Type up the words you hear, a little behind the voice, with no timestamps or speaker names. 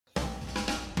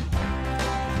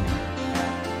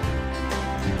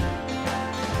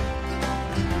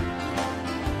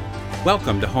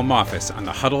Welcome to Home Office on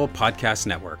the Huddle Podcast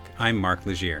Network. I'm Mark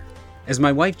Legier. As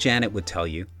my wife Janet would tell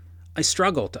you, I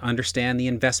struggle to understand the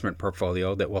investment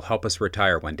portfolio that will help us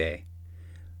retire one day.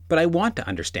 But I want to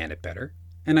understand it better,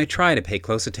 and I try to pay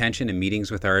close attention in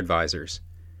meetings with our advisors.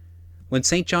 When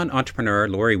St. John entrepreneur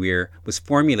Lori Weir was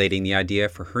formulating the idea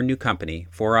for her new company,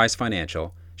 Four Eyes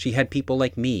Financial, she had people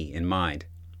like me in mind.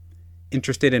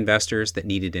 Interested investors that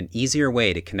needed an easier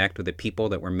way to connect with the people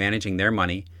that were managing their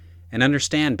money and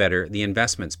understand better the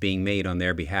investments being made on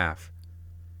their behalf.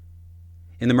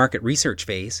 In the market research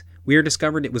phase, Weir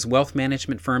discovered it was wealth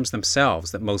management firms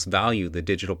themselves that most value the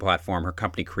digital platform her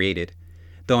company created,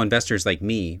 though investors like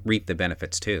me reap the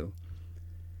benefits too.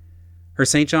 Her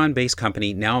St. John-based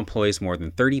company now employs more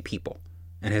than 30 people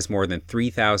and has more than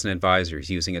 3,000 advisors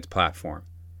using its platform.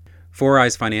 Four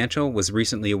Eyes Financial was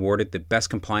recently awarded the Best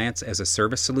Compliance as a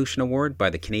Service Solution Award by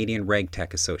the Canadian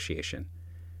RegTech Association.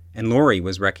 And Lori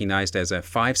was recognized as a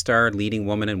 5-star leading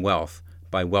woman in wealth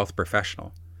by Wealth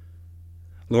Professional.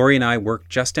 Lori and I work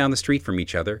just down the street from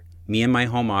each other, me in my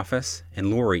home office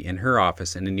and Lori in her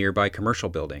office in a nearby commercial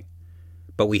building.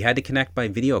 But we had to connect by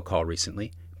video call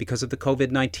recently because of the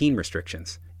COVID-19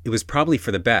 restrictions. It was probably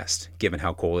for the best, given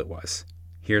how cold it was.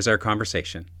 Here's our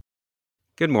conversation.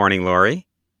 Good morning, Lori.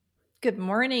 Good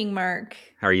morning, Mark.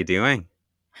 How are you doing?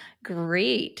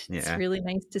 Great. Yeah. It's really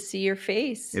nice to see your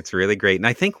face. It's really great. And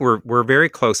I think we're very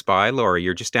close by, Lori.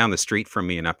 You're just down the street from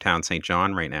me in Uptown St.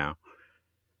 John right now.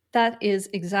 That is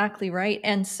exactly right.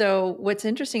 And so what's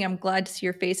interesting, I'm glad to see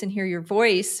your face and hear your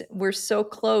voice. We're so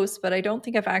close, but I don't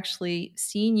think I've actually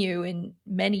seen you in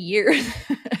many years.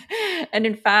 And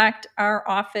in fact, our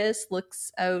office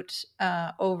looks out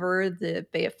over the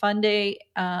Bay of Fundy,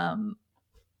 and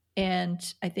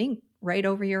I think right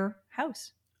over your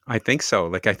house. I think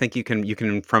so. I think you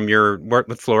can from your,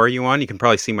 what floor are you on? You can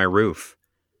probably see my roof.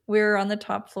 We're on the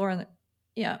top floor.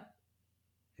 Yeah.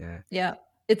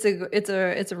 It's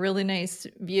a really nice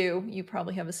view. You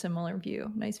probably have a similar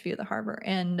view. Nice view of the harbor.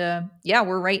 And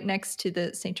we're right next to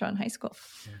the St. John High School.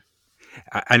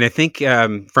 Yeah. And I think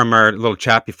from our little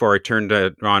chat before I turned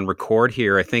on record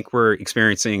here, I think we're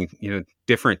experiencing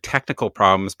different technical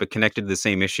problems, but connected to the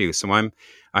same issue. So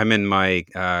I'm in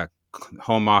my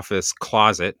home office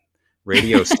closet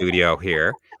radio studio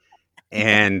here,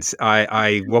 and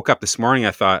I woke up this morning.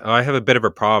 I thought, I have a bit of a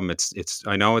problem.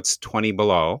 I know it's 20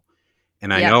 below,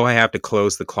 and I know I have to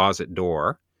close the closet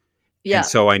door. Yeah. And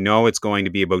so I know it's going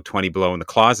to be about 20 below in the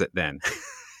closet then.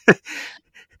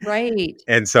 Right.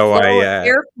 And so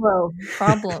airflow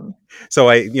problem. So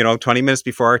 20 minutes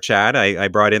before our chat, I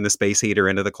brought in the space heater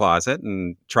into the closet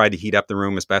and tried to heat up the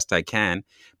room as best I can.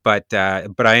 But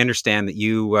I understand that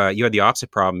you had the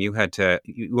opposite problem. You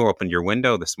opened your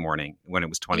window this morning when it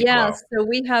was 20 below. Yeah, so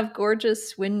we have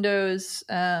gorgeous windows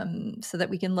so that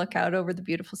we can look out over the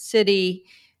beautiful city.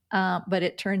 But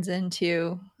it turns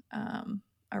into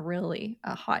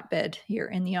a hotbed here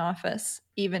in the office,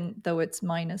 even though it's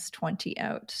minus 20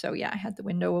 out. So I had the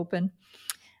window open.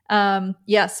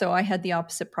 So I had the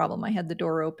opposite problem. I had the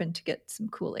door open to get some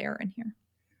cool air in here.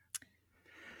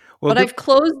 Well, but I've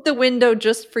closed the window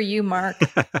just for you, Mark.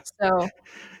 So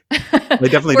I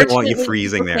definitely don't want you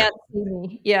freezing there. Can't see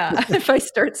me. Yeah, if I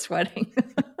start sweating.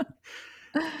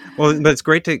 Well, but it's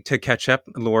great to catch up,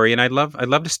 Lori, and I'd love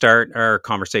to start our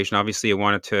conversation. Obviously, I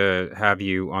wanted to have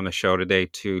you on the show today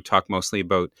to talk mostly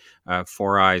about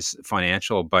Four Eyes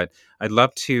Financial, but I'd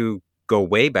love to go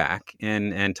way back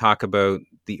and talk about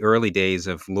the early days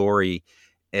of Lori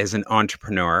as an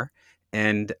entrepreneur.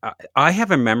 And I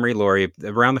have a memory, Lori,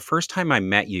 around the first time I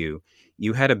met you.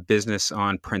 You had a business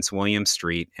on Prince William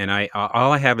Street, and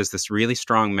all I have is this really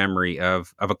strong memory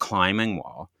of a climbing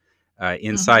wall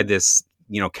inside this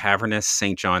cavernous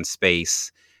St. John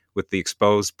space with the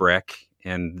exposed brick,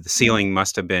 and the ceiling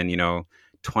must have been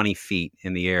 20 feet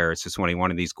in the air. It's just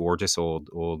one of these gorgeous old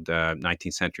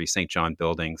 19th century St. John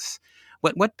buildings.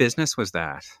 What business was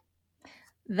that?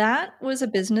 That was a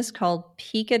business called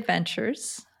Peak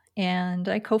Adventures, and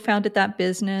I co-founded that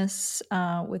business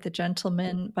with a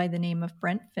gentleman by the name of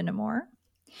Brent Finnemore.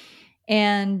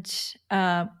 And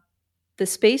the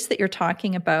space that you're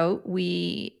talking about,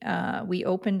 we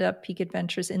opened up Peak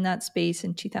Adventures in that space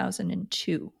in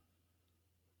 2002.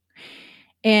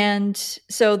 And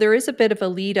so there is a bit of a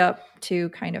lead up to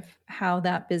kind of how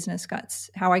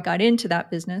I got into that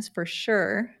business for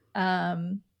sure.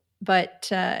 But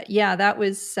that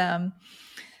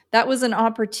was an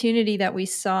opportunity that we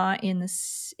saw in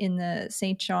the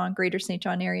St. John, Greater St.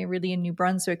 John area, really in New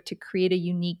Brunswick, to create a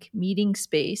unique meeting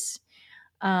space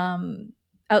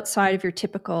outside of your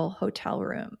typical hotel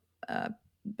room,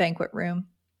 banquet room,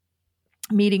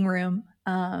 meeting room.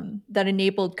 that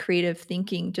enabled creative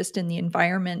thinking just in the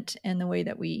environment and the way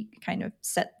that we kind of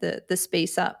set the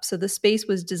space up. So the space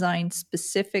was designed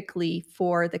specifically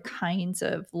for the kinds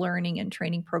of learning and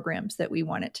training programs that we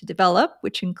wanted to develop,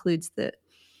 which includes the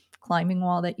climbing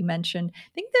wall that you mentioned. I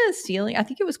think the ceiling, I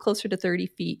think it was closer to 30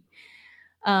 feet.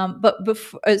 There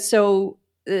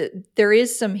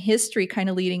is some history kind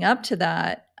of leading up to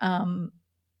that.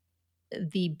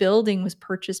 The building was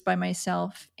purchased by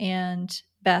myself and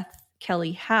Beth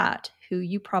Kelly Hatt, who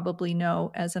you probably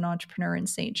know as an entrepreneur in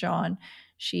St. John.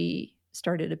 She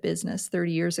started a business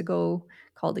 30 years ago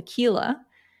called Aquila,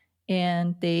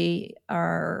 and they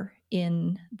are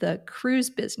in the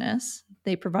cruise business.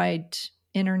 They provide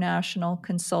international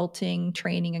consulting,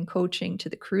 training, and coaching to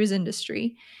the cruise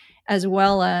industry, as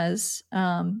well as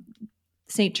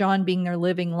St. John being their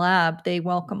living lab. They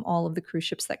welcome all of the cruise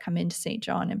ships that come into St.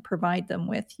 John and provide them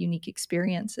with unique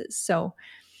experiences. So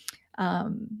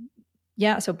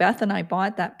Beth and I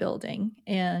bought that building,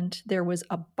 and there was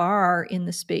a bar in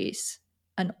the space,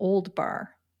 an old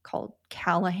bar called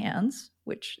Callahan's,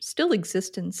 which still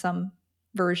exists in some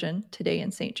version today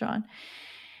in St. John.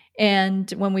 And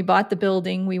when we bought the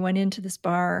building, we went into this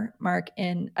bar, Mark,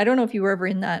 and I don't know if you were ever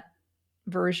in that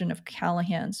version of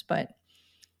Callahan's, but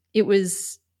it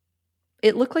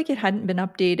looked like it hadn't been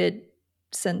updated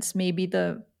since maybe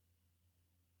the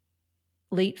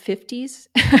late 50s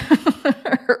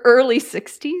or early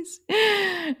 60s.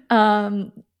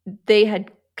 They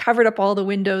had covered up all the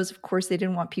windows. Of course, they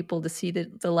didn't want people to see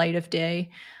the light of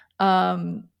day,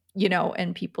 and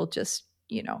people just,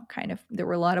 there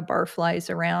were a lot of barflies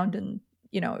around, and,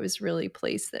 it was really a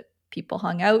place that people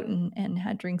hung out and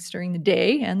had drinks during the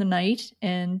day and the night.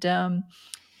 And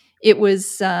it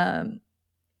was in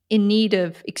need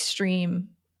of extreme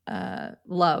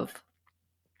love.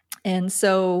 And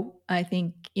so I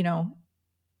think,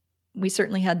 we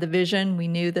certainly had the vision. We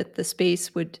knew that the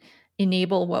space would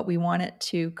enable what we wanted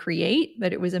to create,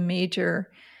 but it was a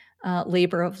major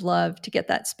labor of love to get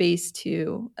that space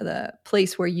to the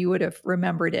place where you would have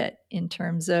remembered it in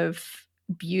terms of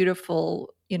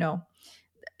beautiful, like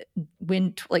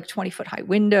 20-foot high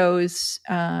windows,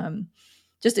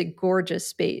 just a gorgeous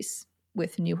space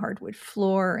with new hardwood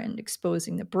floor and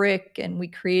exposing the brick. And we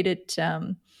created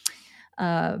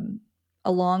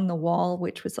along the wall,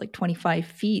 which was like 25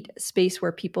 feet, a space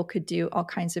where people could do all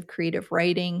kinds of creative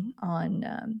writing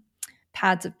on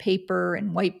pads of paper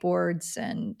and whiteboards,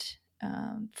 and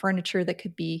furniture that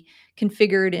could be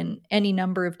configured in any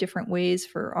number of different ways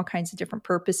for all kinds of different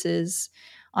purposes,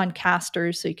 on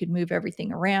casters so you could move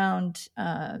everything around.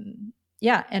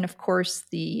 And of course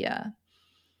the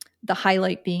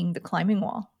highlight being the climbing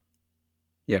wall.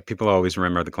 Yeah, people always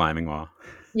remember the climbing wall.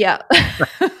 Yeah.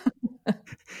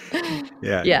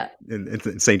 Yeah.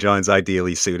 And St. John's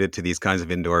ideally suited to these kinds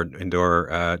of indoor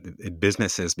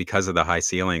businesses because of the high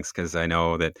ceilings. Because I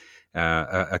know that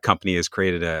a company has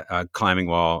created a climbing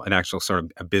wall, an actual sort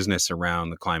of a business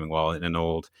around the climbing wall in an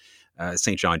old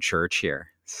St. John church here.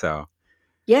 So.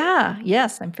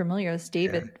 Yes, I'm familiar with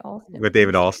David Alston. With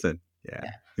David Alston,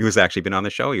 yeah. He was actually been on the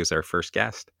show. He was our first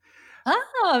guest.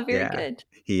 Oh, very good.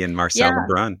 He and Marcel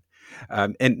Lebrun.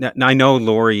 And I know,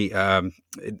 Lori,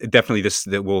 definitely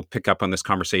that we'll pick up on this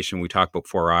conversation we talk about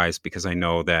Four Eyes, because I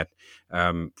know that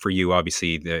for you,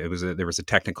 obviously, there was a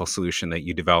technical solution that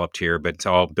you developed here, but it's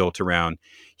all built around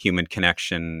human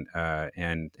connection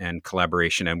and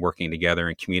collaboration and working together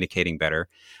and communicating better.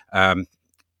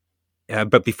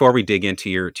 But before we dig into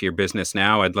your business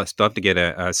now, I'd love to get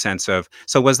a sense of,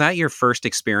 so was that your first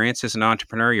experience as an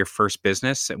entrepreneur, your first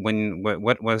business?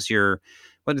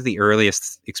 What is the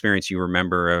earliest experience you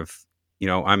remember of,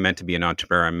 I'm meant to be an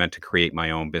entrepreneur, I'm meant to create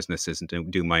my own businesses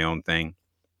and do my own thing?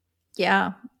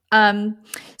 Yeah.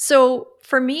 So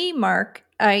for me, Mark,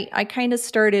 I kind of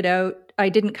started out, I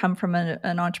didn't come from an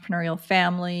entrepreneurial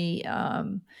family,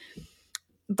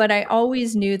 but I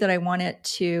always knew that I wanted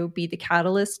to be the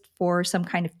catalyst for some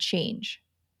kind of change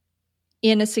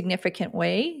in a significant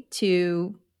way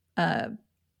to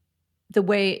the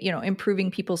way,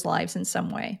 improving people's lives in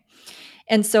some way.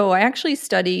 And so I actually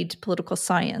studied political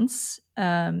science.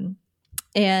 And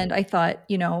I thought,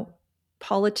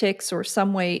 politics or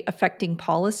some way affecting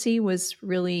policy was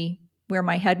really where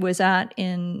my head was at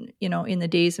in the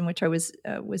days in which I was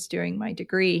doing my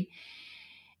degree.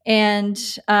 And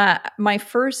my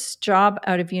first job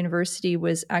out of university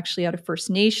was actually out of First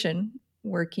Nation,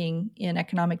 working in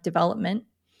economic development.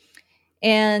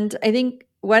 And I think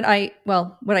what I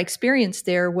experienced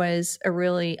there was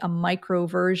a micro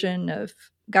version of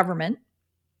government,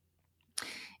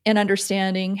 and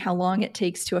understanding how long it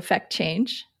takes to affect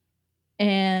change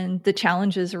and the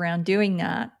challenges around doing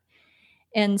that.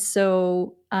 And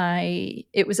so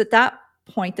it was at that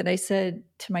point that I said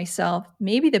to myself,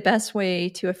 maybe the best way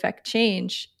to affect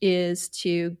change is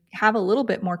to have a little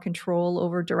bit more control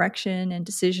over direction and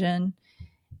decision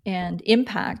and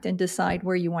impact, and decide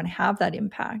where you want to have that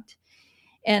impact.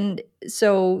 And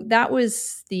so that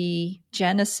was the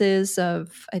genesis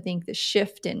of, I think, the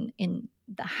shift in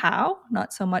the how,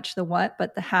 not so much the what,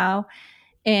 but the how.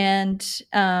 And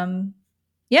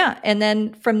yeah, and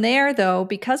then from there, though,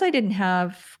 because I didn't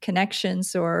have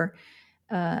connections or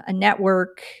a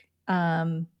network,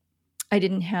 I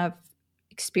didn't have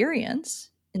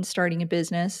experience in starting a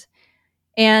business.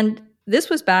 And this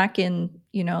was back in,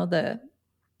 the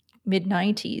mid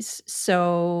 90s.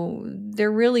 So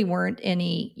there really weren't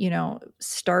any,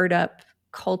 startup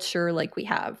culture like we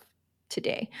have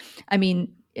today. I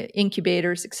mean,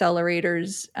 incubators,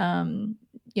 accelerators,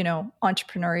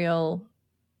 entrepreneurial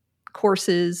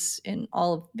courses in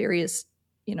all of various,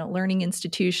 learning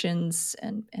institutions.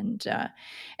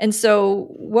 And so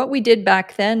what we did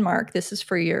back then, Mark, this is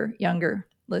for your younger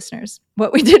listeners.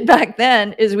 What we did back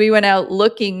then is we went out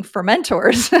looking for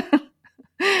mentors.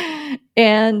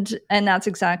 And that's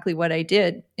exactly what I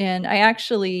did. And I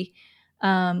actually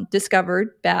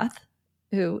discovered Beth,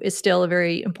 who is still a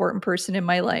very important person in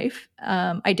my life.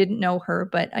 I didn't know her,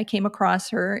 but I came across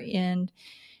her, and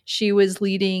she was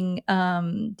leading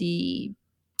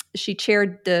she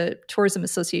chaired the Tourism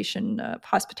Association of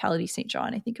Hospitality St.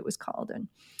 John, I think it was called. And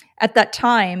at that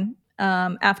time,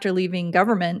 after leaving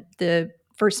government, the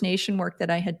First Nation work that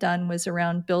I had done was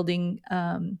around building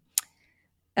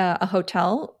a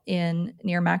hotel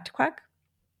near Mactaquac.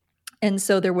 And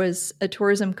so there was a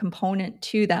tourism component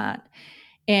to that.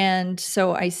 And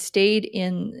so I stayed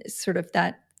in sort of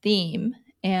that theme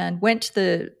and went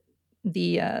to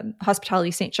the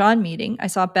Hospitality St. John meeting. I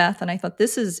saw Beth, and I thought,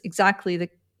 this is exactly the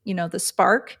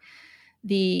spark,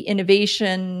 the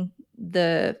innovation,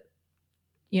 the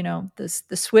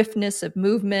swiftness of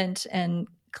movement, and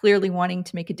clearly wanting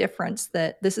to make a difference,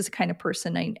 that this is the kind of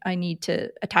person I need to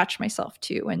attach myself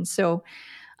to. And so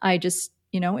I just,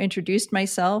 introduced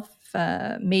myself,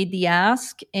 made the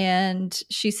ask, and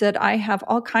she said, I have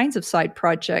all kinds of side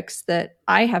projects that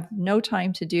I have no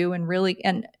time to do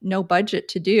and no budget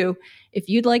to do. If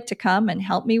you'd like to come and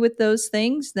help me with those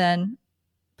things, then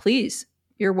please,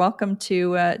 you're welcome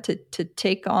to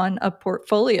take on a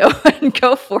portfolio and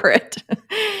go for it.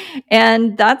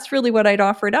 And that's really what I'd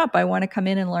offered up. I want to come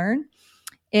in and learn.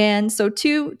 And so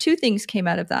two things came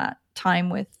out of that time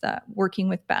with working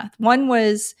with Beth. One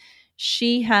was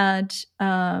she had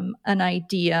an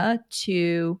idea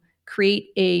to create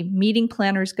a meeting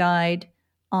planner's guide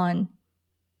on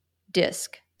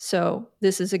disc. So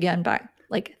this is, again, back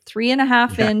like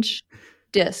 3.5-inch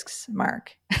discs,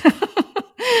 Mark.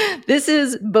 This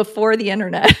is before the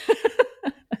internet.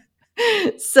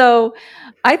 So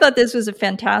I thought this was a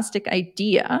fantastic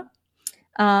idea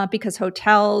because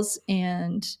hotels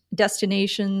and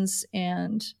destinations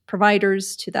and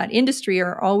providers to that industry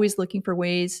are always looking for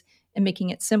ways and making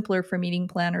it simpler for meeting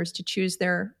planners to choose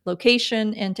their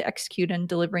location and to execute and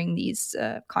delivering these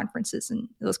conferences and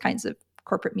those kinds of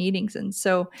corporate meetings. And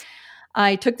so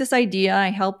I took this idea. I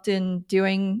helped in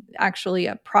doing actually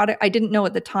a product. I didn't know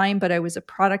at the time, but I was a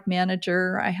product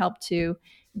manager. I helped to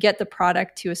get the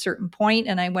product to a certain point,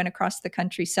 and I went across the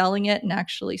country selling it and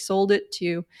actually sold it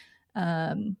to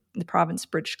the province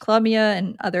of British Columbia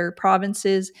and other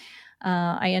provinces.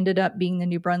 I ended up being the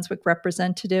New Brunswick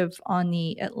representative on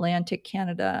the Atlantic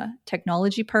Canada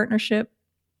Technology Partnership.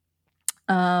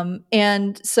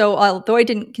 And so although I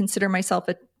didn't consider myself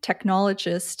a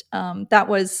technologist, that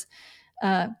was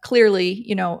clearly,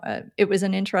 it was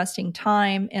an interesting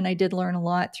time, and I did learn a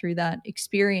lot through that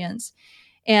experience.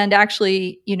 And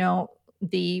actually,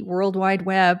 the World Wide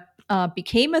Web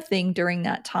became a thing during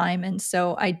that time. And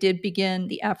so I did begin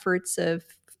the efforts of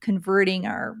converting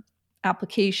our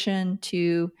application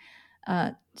to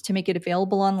make it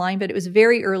available online. But it was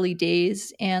very early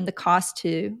days, and the cost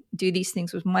to do these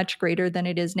things was much greater than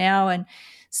it is now. And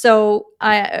so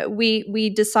we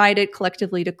decided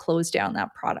collectively to close down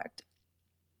that product.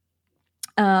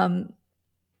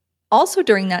 Also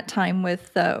during that time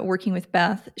with working with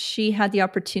Beth, she had the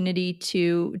opportunity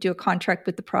to do a contract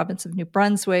with the province of New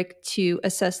Brunswick to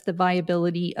assess the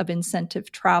viability of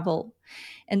incentive travel.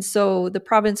 And so the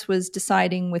province was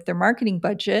deciding with their marketing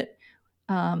budget,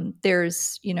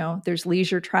 there's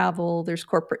leisure travel, there's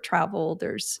corporate travel,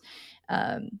 there's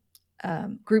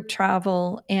group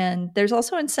travel, and there's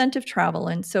also incentive travel.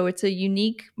 And so it's a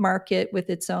unique market with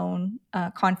its own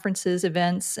conferences,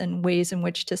 events, and ways in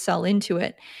which to sell into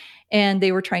it. And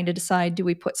they were trying to decide, do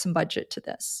we put some budget to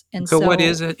this? And so what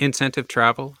is it, incentive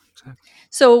travel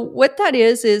So what that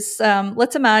is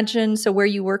let's imagine, so where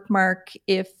you work, Mark,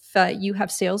 if you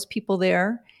have salespeople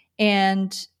there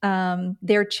and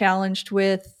they're challenged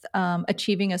with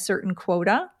achieving a certain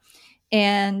quota.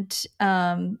 And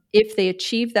if they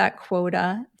achieve that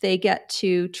quota, they get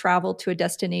to travel to a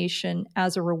destination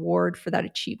as a reward for that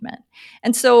achievement.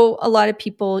 And so a lot of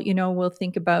people, will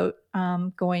think about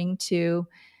going to,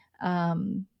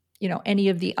 any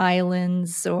of the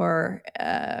islands or,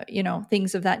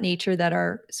 things of that nature that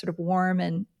are sort of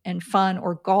warm and fun,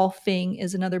 or golfing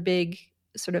is another big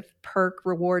sort of perk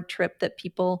reward trip that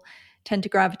people tend to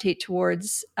gravitate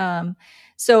towards.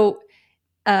 So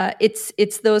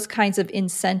it's those kinds of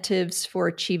incentives for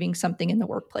achieving something in the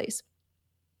workplace.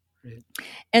 Right.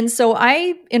 And so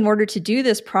in order to do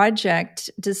this project,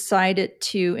 decided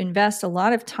to invest a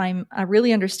lot of time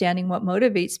really understanding what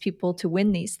motivates people to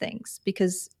win these things.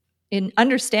 Because in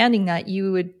understanding that,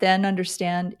 you would then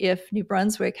understand if New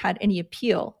Brunswick had any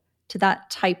appeal to that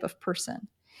type of person.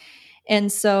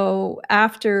 And so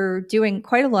after doing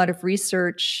quite a lot of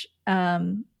research,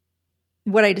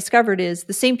 what I discovered is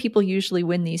the same people usually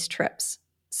win these trips.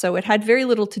 So it had very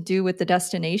little to do with the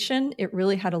destination. It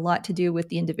really had a lot to do with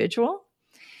the individual.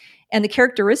 And the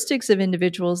characteristics of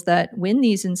individuals that win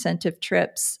these incentive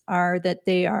trips are that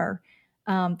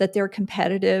that they're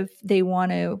competitive. They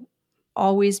want to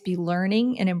always be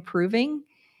learning and improving,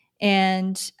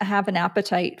 and have an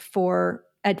appetite for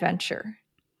adventure.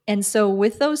 And so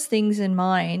with those things in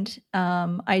mind,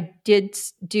 I did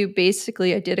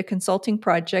a consulting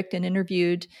project and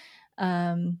interviewed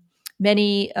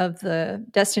many of the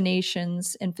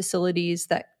destinations and facilities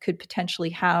that could potentially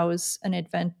house an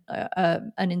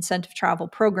incentive travel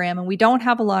program. And we don't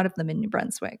have a lot of them in New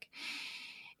Brunswick.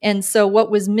 And so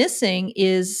what was missing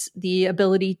is the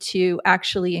ability to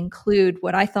actually include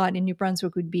what I thought in New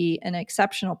Brunswick would be an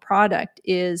exceptional product,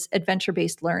 is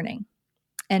adventure-based learning.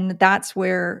 And that's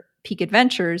where Peak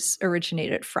Adventures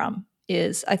originated from.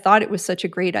 Is I thought it was such a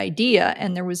great idea,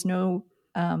 and there was no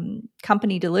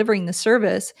company delivering the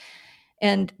service.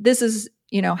 And this is,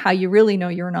 how you really know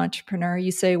you're an entrepreneur.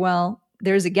 You say, well,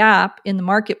 there's a gap in the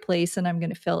marketplace, and I'm going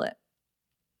to fill it.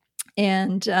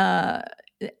 And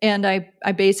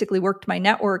I basically worked my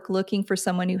network looking for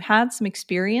someone who had some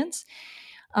experience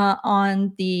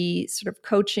on the sort of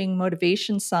coaching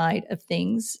motivation side of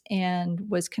things, and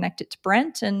was connected to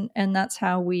Brent. And that's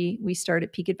how we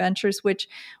started Peak Adventures, which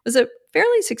was a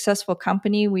fairly successful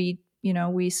company. We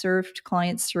served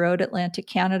clients throughout Atlantic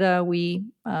Canada. We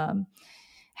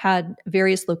had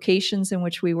various locations in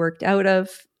which we worked out of.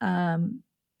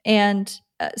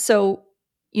 So,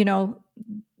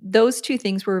 those two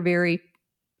things were very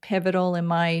pivotal in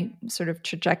my sort of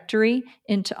trajectory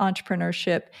into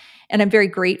entrepreneurship. And I'm very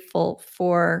grateful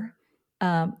for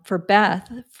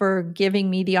Beth for giving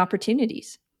me the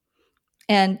opportunities.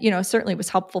 And, certainly it was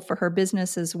helpful for her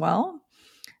business as well.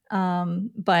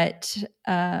 But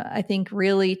I think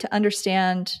really to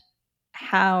understand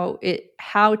how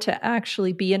to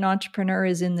actually be an entrepreneur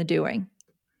is in the doing.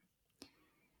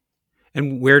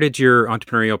 And where did your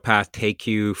entrepreneurial path take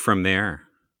you from there?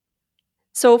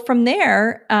 So from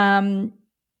there,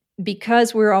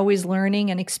 because we're always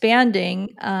learning and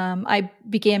expanding, I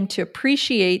began to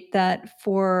appreciate that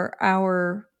for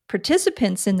our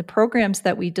participants in the programs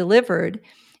that we delivered,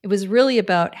 it was really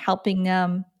about helping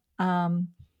them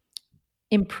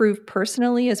improve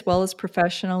personally as well as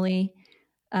professionally,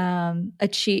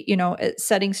 achieve,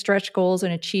 setting stretch goals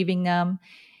and achieving them.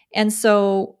 And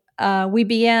so we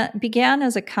began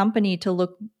as a company to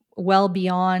look well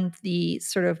beyond the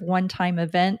sort of one-time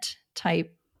event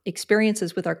type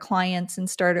experiences with our clients, and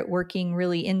started working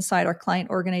really inside our client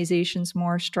organizations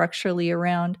more structurally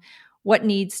around what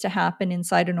needs to happen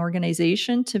inside an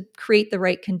organization to create the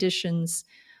right conditions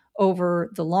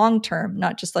over the long term,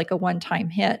 not just like a one-time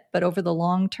hit, but over the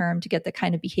long term to get the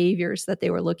kind of behaviors that they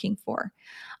were looking for.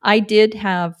 I did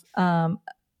have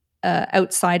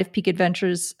outside of Peak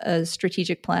Adventures a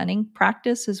strategic planning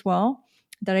practice as well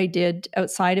that I did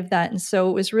outside of that. And so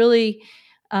it was really,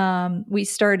 we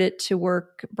started to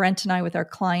work, Brent and I, with our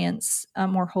clients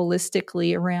more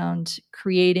holistically around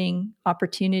creating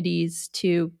opportunities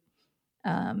to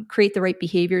create the right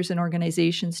behaviors in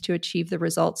organizations to achieve the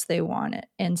results they wanted.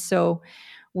 And so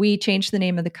we changed the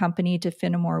name of the company to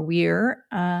Finnemore Weir.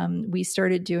 We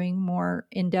started doing more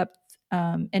in-depth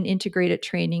and integrated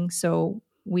training. So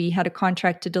we had a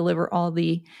contract to deliver all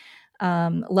the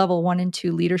level 1 and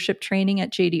 2 leadership training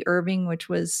at JD Irving, which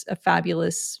was a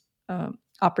fabulous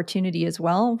opportunity as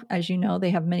well. As you know,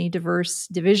 they have many diverse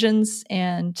divisions,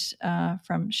 and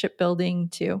from shipbuilding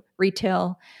to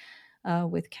retail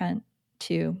with Kent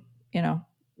to,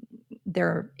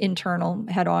 their internal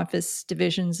head office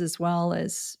divisions as well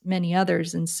as many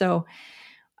others. And so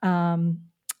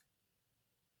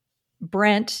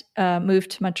Brent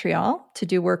moved to Montreal to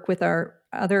do work with our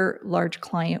other large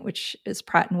client, which is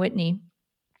Pratt & Whitney.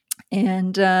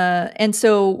 And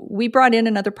so we brought in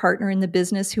another partner in the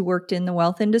business who worked in the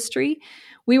wealth industry.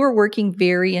 We were working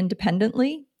very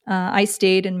independently. I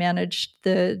stayed and managed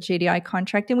the JDI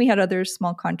contract, and we had other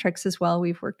small contracts as well.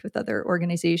 We've worked with other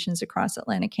organizations across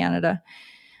Atlantic Canada,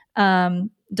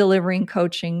 delivering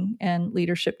coaching and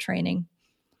leadership training.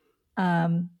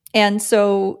 And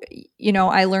so,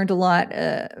 I learned a lot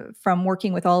from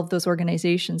working with all of those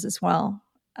organizations as well,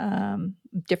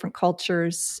 different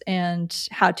cultures and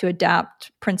how to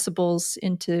adapt principles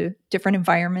into different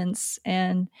environments.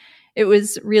 And it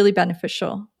was really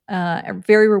beneficial,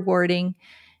 very rewarding.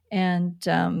 And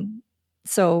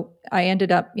so I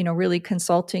ended up, really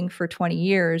consulting for 20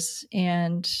 years.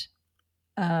 And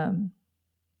one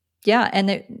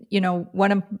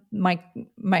of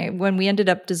my when we ended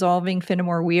up dissolving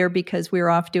Finnemore Weir because we were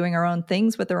off doing our own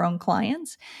things with our own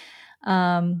clients,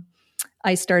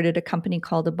 I started a company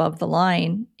called Above the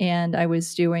Line, and I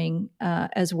was doing,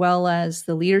 as well as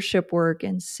the leadership work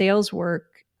and sales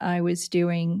work, I was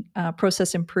doing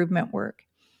process improvement work.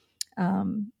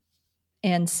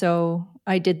 And so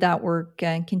I did that work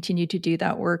and continue to do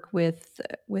that work with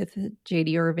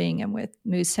JD Irving and with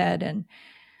Moosehead. And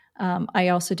I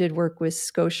also did work with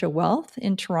Scotia Wealth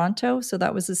in Toronto. So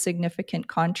that was a significant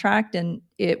contract. And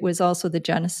it was also the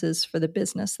genesis for the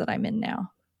business that I'm in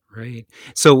now. Right.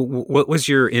 So what was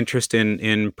your interest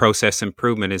in process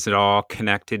improvement? Is it all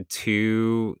connected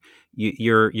to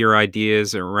your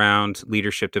ideas around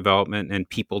leadership development and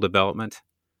people development?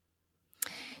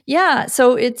 Yeah,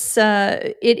 so it's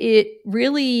it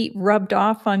really rubbed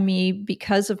off on me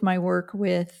because of my work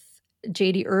with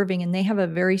JD Irving, and they have a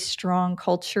very strong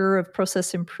culture of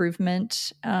process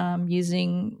improvement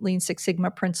using Lean Six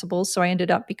Sigma principles. So I ended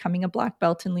up becoming a black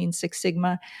belt in Lean Six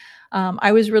Sigma.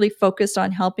 I was really focused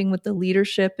on helping with the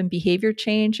leadership and behavior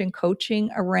change and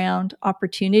coaching around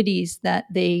opportunities that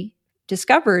they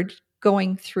discovered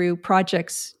going through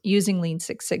projects using Lean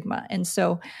Six Sigma. And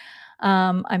so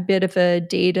I'm a bit of a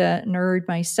data nerd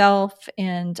myself,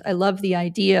 and I love the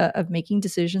idea of making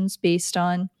decisions based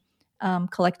on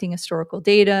collecting historical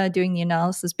data, doing the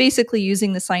analysis, basically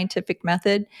using the scientific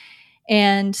method.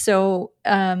 And so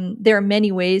there are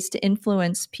many ways to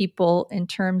influence people in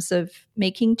terms of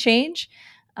making change.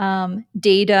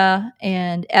 Data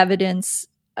and evidence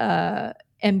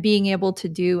and being able to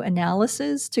do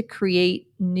analysis to create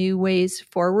new ways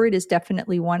forward is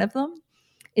definitely one of them.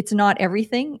 It's not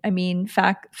everything. I mean,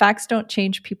 facts don't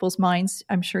change people's minds.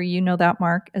 I'm sure you know that,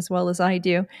 Mark, as well as I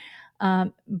do.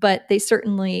 But they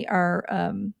certainly are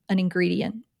an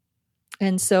ingredient.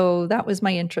 And so that was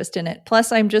my interest in it.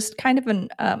 Plus, I'm just kind of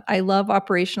I love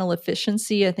operational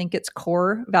efficiency. I think it's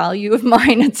core value of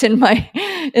mine. It's in my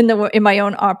own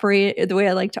the way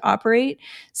I like to operate.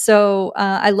 So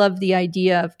I love the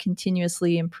idea of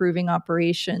continuously improving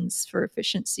operations for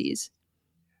efficiencies.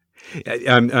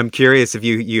 I'm curious if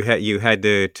you had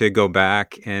to go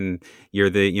back, and you're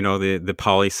the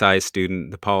poli-sci student,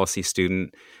 the policy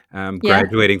student,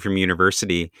 graduating from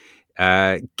university.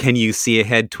 Can you see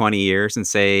ahead 20 years and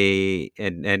say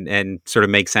and sort of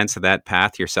make sense of that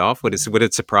path yourself? Would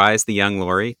it surprise the young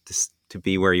Lori to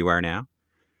be where you are now?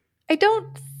 I don't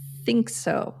think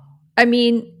so. I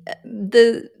mean,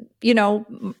 the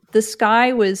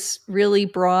sky was really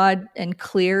broad and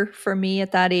clear for me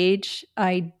at that age.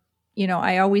 I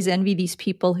always envy these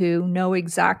people who know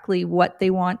exactly what they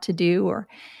want to do, or,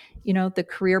 the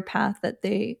career path that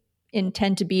they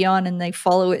intend to be on, and they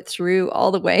follow it through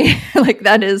all the way. Like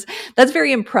that's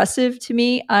very impressive to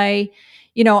me. And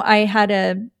I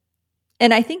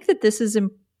think that this is,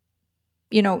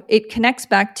 it connects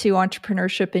back to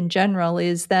entrepreneurship in general,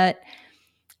 is that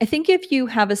I think if you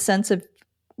have a sense of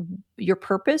your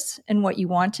purpose and what you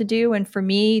want to do, and for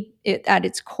me, at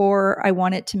its core, I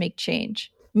want it to make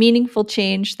change, meaningful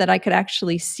change that I could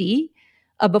actually see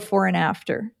a before and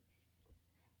after,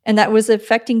 and that was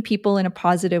affecting people in a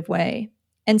positive way.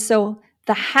 And so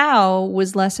the how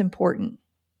was less important.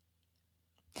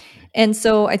 And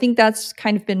so I think that's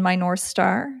kind of been my North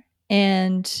Star.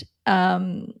 And,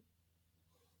 knowing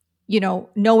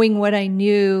what I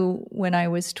knew when I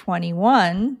was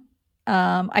 21,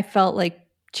 I felt like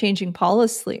changing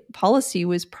policy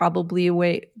was probably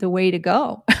the way to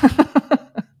go.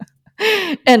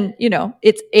 And,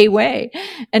 it's a way,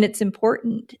 and it's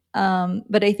important.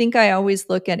 But I think I always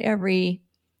look at every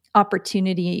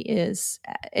opportunity is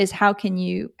how can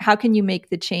you make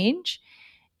the change?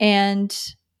 And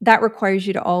that requires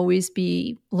you to always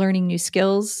be learning new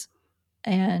skills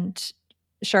and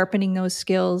sharpening those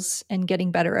skills and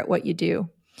getting better at what you do.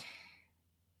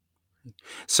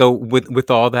 So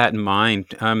with all that in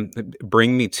mind,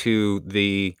 bring me to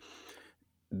the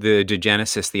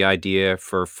genesis, the idea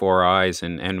for Four Eyes,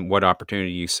 and what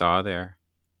opportunity you saw there.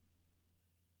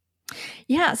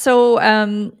 Yeah. So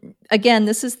again,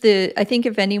 this is I think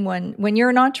if anyone, when you're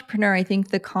an entrepreneur, I think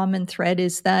the common thread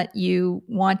is that you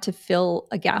want to fill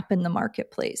a gap in the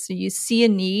marketplace. So you see a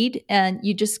need and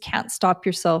you just can't stop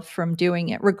yourself from doing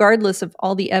it, regardless of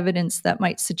all the evidence that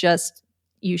might suggest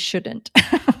you shouldn't.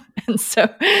 And so,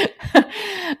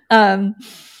 and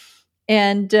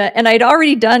I'd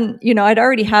already done, I'd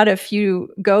already had a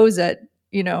few goes at,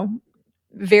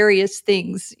 various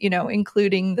things,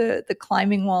 including the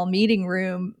climbing wall meeting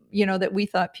room, that we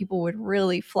thought people would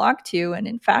really flock to. And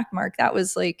in fact, Mark, that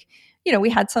was like, we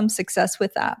had some success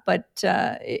with that, but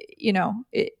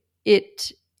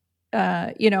it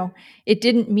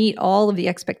didn't meet all of the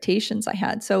expectations I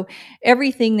had. So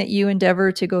everything that you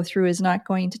endeavor to go through is not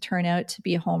going to turn out to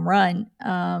be a home run.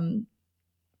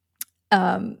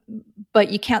 But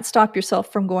you can't stop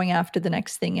yourself from going after the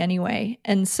next thing anyway.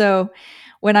 And so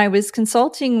when I was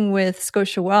consulting with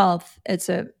Scotia Wealth, it's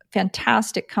a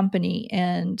fantastic company,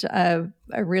 and I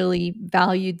really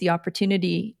valued the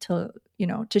opportunity to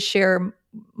share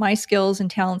my skills and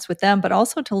talents with them, but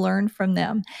also to learn from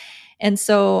them. And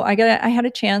so I had a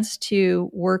chance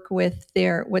to work with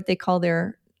what they call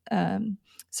their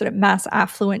sort of mass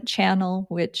affluent channel,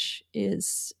 which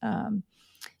is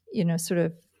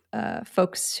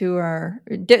folks who are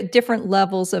different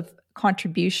levels of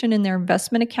contribution in their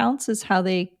investment accounts is how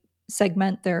they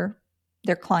segment their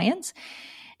clients,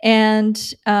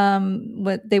 and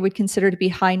what they would consider to be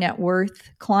high net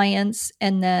worth clients,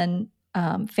 and then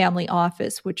family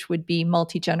office, which would be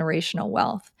multi-generational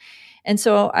wealth. And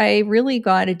so I really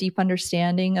got a deep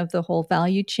understanding of the whole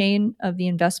value chain of the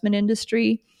investment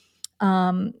industry,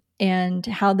 and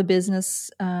how the business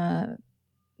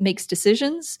makes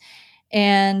decisions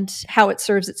and how it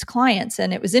serves its clients.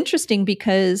 And it was interesting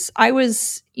because I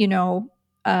was, in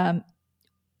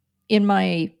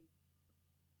my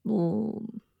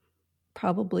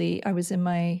I was in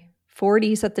my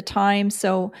 40s at the time.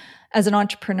 So as an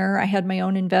entrepreneur, I had my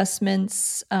own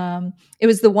investments. It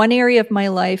was the one area of my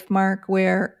life, Mark,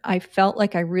 where I felt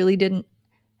like I really didn't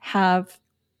have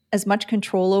as much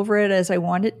control over it as I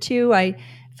wanted to. I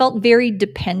felt very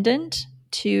dependent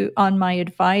on my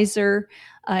advisor.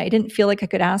 I didn't feel like I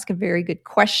could ask a very good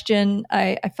question.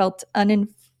 I felt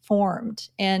uninformed.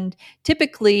 And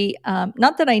typically,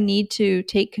 not that I need to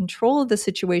take control of the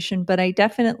situation, but I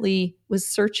definitely was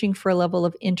searching for a level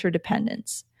of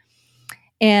interdependence.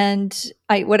 And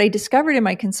what I discovered in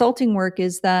my consulting work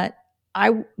is that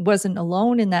I wasn't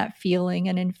alone in that feeling.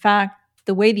 And in fact,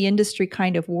 the way the industry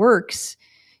kind of works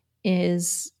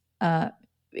is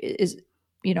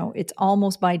it's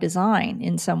almost by design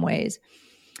in some ways.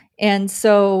 And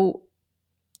so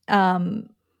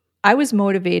I was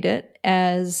motivated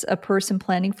as a person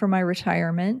planning for my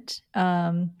retirement,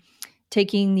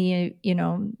 taking the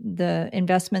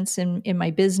investments in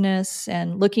my business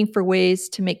and looking for ways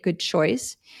to make good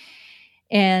choice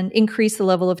and increase the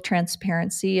level of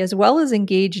transparency, as well as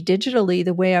engage digitally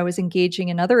the way I was engaging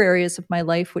in other areas of my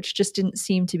life, which just didn't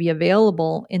seem to be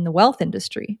available in the wealth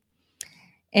industry.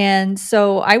 And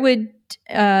so I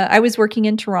was working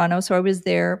in Toronto, so I was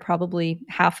there probably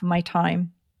half of my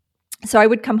time. So I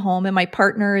would come home, and my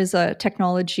partner is a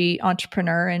technology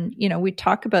entrepreneur, and we'd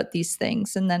talk about these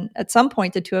things. And then at some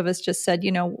point, the two of us just said,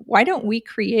 why don't we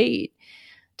create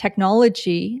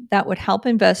technology that would help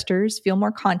investors feel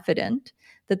more confident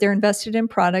that they're invested in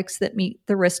products that meet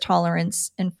the risk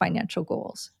tolerance and financial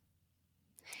goals?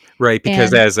 Right,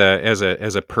 because as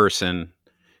a person,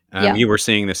 Yeah. you were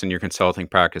seeing this in your consulting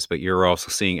practice, but you're also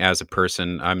seeing as a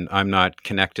person, I'm not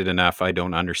connected enough, I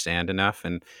don't understand enough,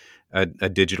 and a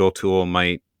digital tool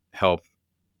might help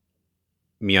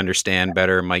me understand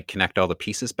better, might connect all the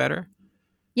pieces better.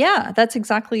 Yeah, that's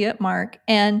exactly it, Mark.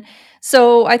 And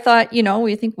so I thought,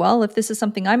 we think, well, if this is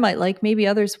something I might like, maybe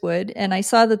others would. And I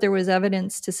saw that there was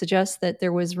evidence to suggest that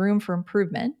there was room for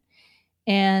improvement.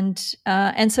 And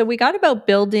so we got about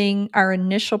building. Our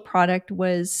initial product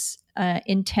was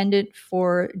intended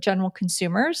for general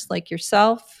consumers like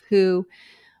yourself, who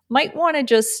might want to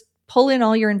just pull in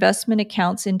all your investment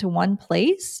accounts into one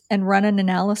place and run an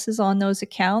analysis on those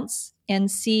accounts and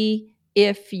see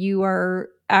if you are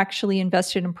actually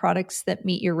invested in products that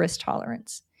meet your risk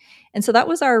tolerance. And so that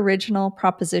was our original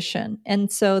proposition.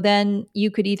 And so then you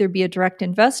could either be a direct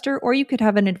investor or you could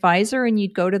have an advisor, and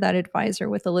you'd go to that advisor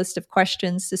with a list of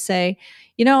questions to say,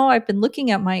 I've been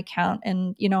looking at my account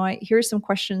and, here's some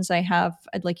questions I have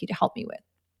I'd like you to help me with.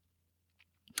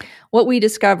 What we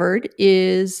discovered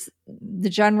is the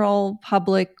general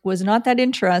public was not that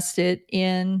interested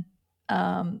in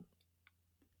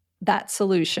that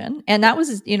solution. And that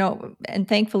was, and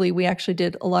thankfully we actually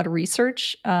did a lot of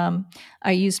research.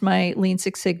 I used my Lean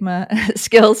Six Sigma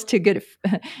skills to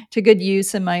good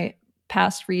use in my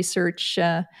past research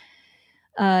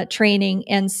training.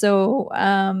 And so,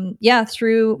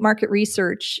 through market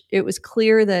research, it was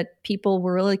clear that people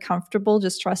were really comfortable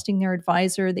just trusting their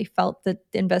advisor. They felt that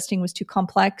investing was too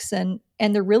complex, and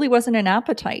there really wasn't an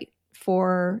appetite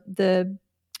for the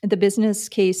business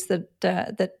case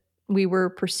that we were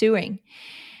pursuing.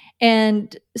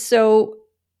 And so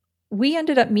we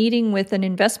ended up meeting with an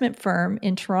investment firm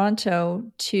in Toronto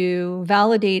to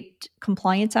validate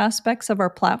compliance aspects of our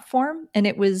platform. And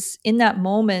it was in that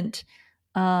moment,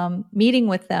 meeting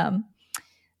with them,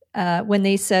 when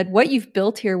they said, what you've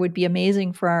built here would be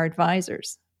amazing for our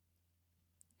advisors.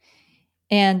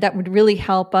 And that would really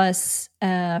help us,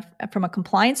 from a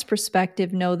compliance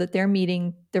perspective, know that they're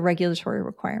meeting the regulatory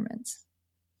requirements.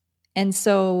 And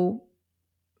so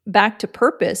back to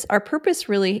purpose, our purpose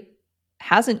really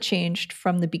hasn't changed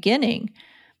from the beginning,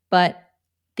 but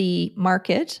the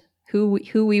market, who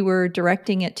we were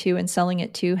directing it to and selling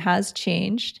it to, has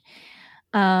changed.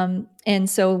 And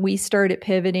so we started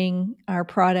pivoting our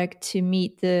product to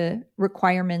meet the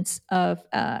requirements of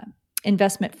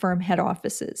investment firm head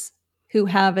offices who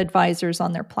have advisors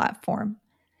on their platform.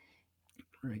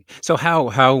 Right. So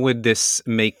how would this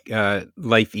make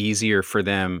life easier for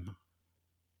them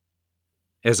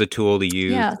as a tool to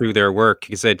use through their work?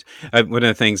 Because one of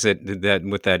the things that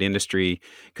with that industry,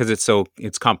 because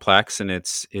it's complex and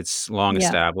it's long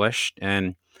established,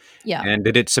 and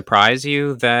did it surprise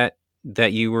you that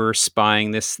you were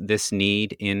spying this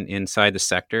need inside the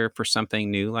sector for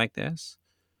something new like this?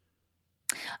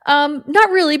 Not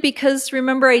really, because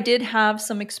remember, I did have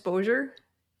some exposure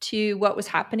to what was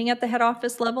happening at the head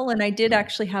office level, and I did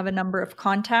actually have a number of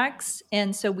contacts,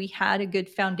 and so we had a good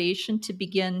foundation to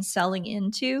begin selling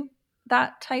into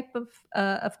that type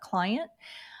of client.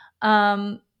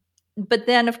 But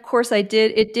then, of course, it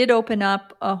did open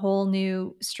up a whole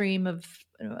new stream of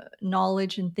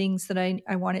knowledge and things that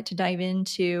I wanted to dive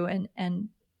into and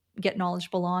get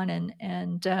knowledgeable on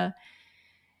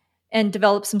and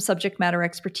develop some subject matter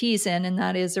expertise in, and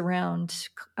that is around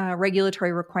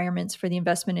regulatory requirements for the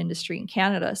investment industry in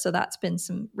Canada. So that's been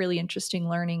some really interesting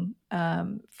learning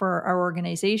for our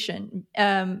organization.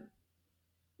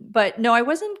 But no, I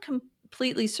wasn't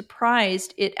completely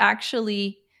surprised. It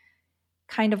actually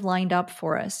kind of lined up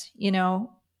for us.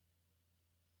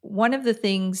 One of the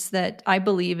things that I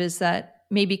believe is that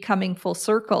maybe coming full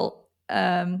circle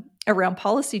around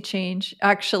policy change,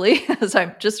 actually, as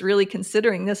I'm just really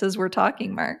considering this as we're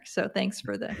talking, Mark, so thanks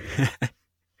for the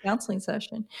counseling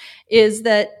session, is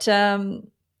that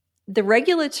the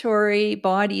regulatory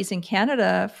bodies in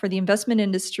Canada for the investment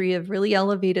industry have really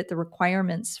elevated the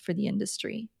requirements for the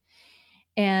industry.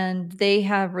 And they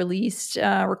have released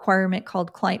a requirement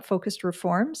called client-focused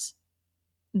reforms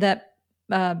that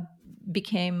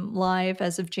became live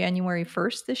as of January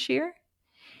 1st this year.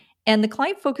 And the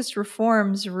client-focused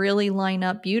reforms really line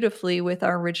up beautifully with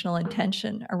our original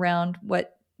intention around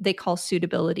what they call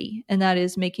suitability. And that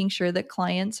is making sure that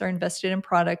clients are invested in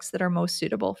products that are most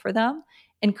suitable for them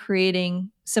and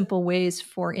creating simple ways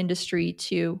for industry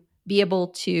to be able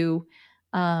to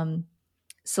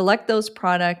select those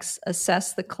products,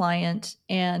 assess the client,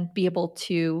 and be able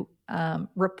to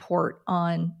report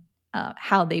on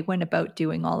how they went about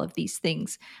doing all of these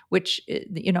things, which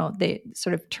they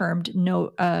sort of termed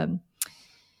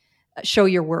show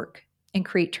your work and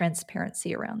create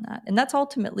transparency around that. And that's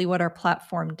ultimately what our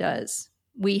platform does.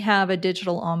 We have a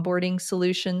digital onboarding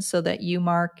solution so that you,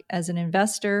 Mark, as an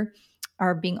investor,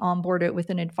 are being onboarded with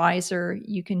an advisor.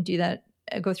 You can do that,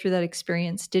 go through that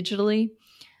experience digitally.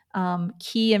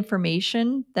 Key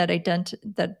information that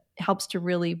helps to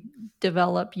really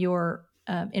develop your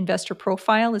investor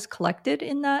profile is collected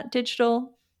in that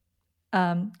digital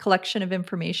collection of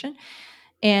information,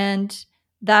 and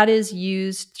that is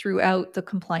used throughout the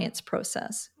compliance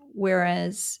process.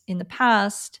 Whereas in the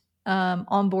past,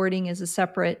 onboarding is a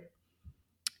separate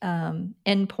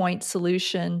endpoint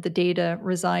solution. The data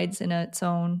resides in its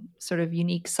own sort of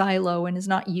unique silo and is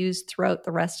not used throughout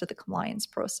the rest of the compliance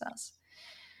process.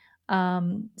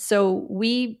 So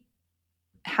we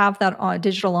have that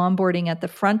digital onboarding at the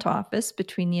front office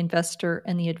between the investor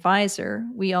and the advisor.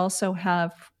 We also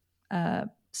have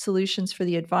solutions for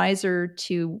the advisor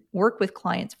to work with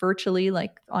clients virtually,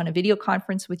 like on a video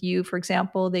conference with you, for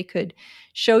example. They could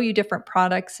show you different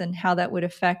products and how that would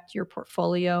affect your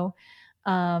portfolio,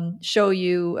 show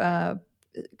you,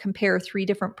 compare 3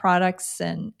 different products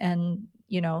and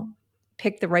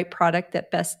pick the right product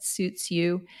that best suits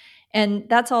you. And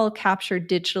that's all captured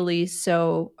digitally,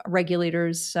 so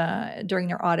regulators during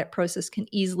their audit process can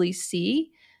easily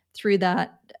see through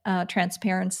that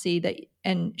transparency that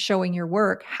and showing your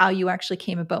work how you actually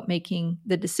came about making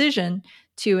the decision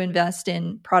to invest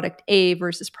in product A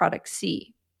versus product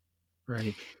C.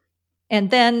 Right.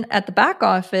 And then at the back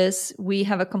office, we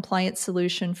have a compliance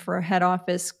solution for a head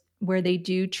office where they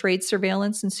do trade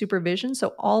surveillance and supervision.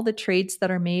 So all the trades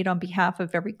that are made on behalf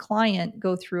of every client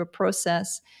go through a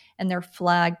process and they're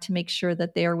flagged to make sure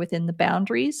that they are within the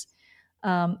boundaries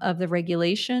of the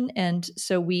regulation. And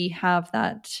so we have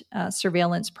that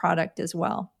surveillance product as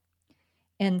well.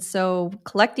 And so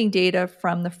collecting data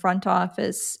from the front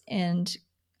office and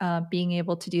being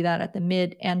able to do that at the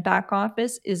mid and back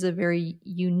office is a very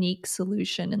unique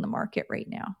solution in the market right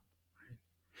now.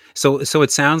 So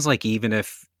it sounds like even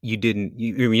if you didn't,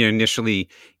 initially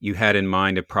you had in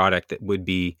mind a product that would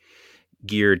be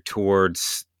geared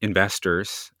towards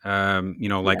investors,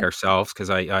 like ourselves,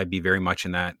 because I'd be very much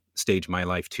in that stage of my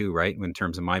life too, right? In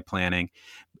terms of my planning.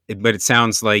 But it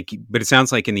sounds like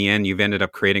in the end, you've ended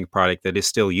up creating a product that is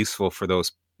still useful for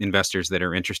those investors that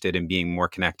are interested in being more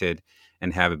connected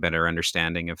and have a better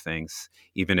understanding of things,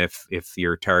 even if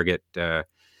your target,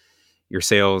 your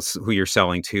sales, who you're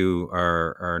selling to,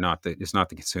 are not it's not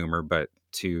the consumer, but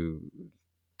to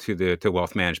the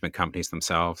wealth management companies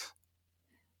themselves.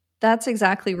 That's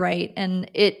exactly right. And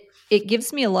it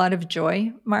gives me a lot of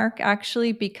joy, Mark,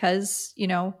 actually, because,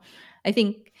 I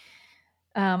think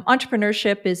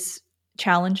entrepreneurship is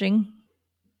challenging.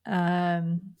 I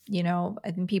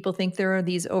think people think there are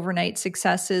these overnight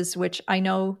successes, which I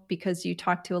know because you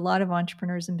talk to a lot of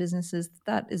entrepreneurs and businesses,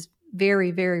 that is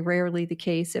very, very rarely the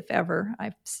case, if ever.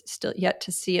 I've still yet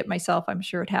to see it myself. I'm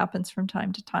sure it happens from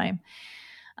time to time.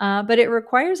 But it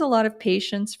requires a lot of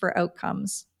patience for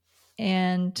outcomes.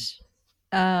 And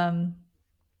at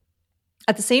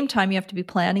the same time, you have to be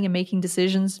planning and making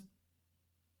decisions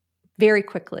very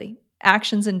quickly.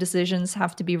 Actions and decisions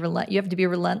have to be you have to be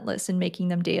relentless in making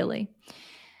them daily.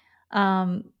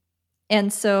 And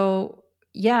so,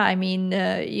 you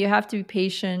have to be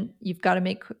patient. You've got to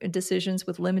make decisions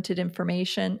with limited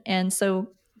information. And so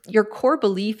your core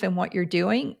belief in what you're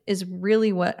doing is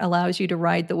really what allows you to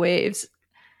ride the waves.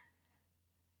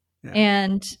 Yeah.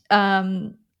 And,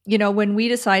 when we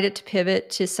decided to pivot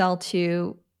to sell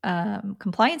to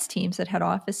compliance teams at head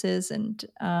offices and,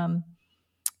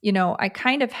 we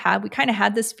kind of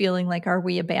had this feeling like, are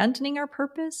we abandoning our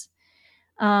purpose?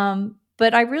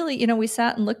 But I really, we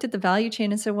sat and looked at the value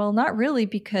chain and said, well, not really,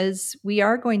 because we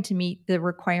are going to meet the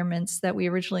requirements that we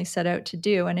originally set out to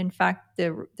do. And in fact,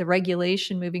 the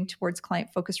regulation moving towards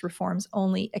client-focused reforms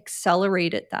only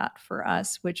accelerated that for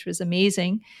us, which was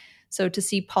amazing. So to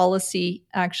see policy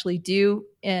actually do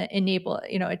enable,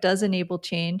 it does enable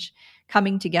change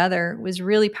coming together was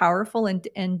really powerful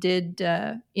and did,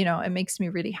 it makes me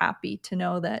really happy to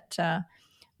know that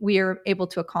we are able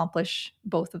to accomplish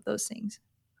both of those things.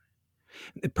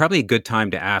 Probably a good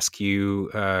time to ask you,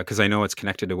 because I know it's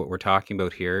connected to what we're talking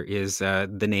about here, is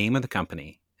the name of the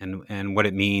company and what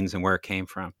it means and where it came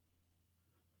from.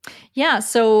 Yeah,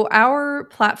 so our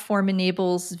platform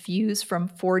enables views from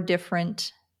 4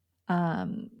 different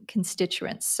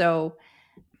constituents. So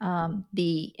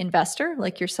the investor,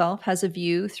 like yourself, has a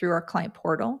view through our client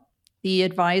portal. The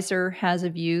advisor has a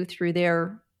view through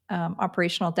their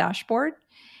operational dashboard.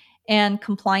 And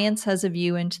compliance has a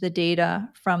view into the data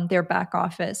from their back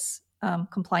office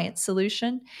compliance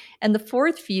solution. And the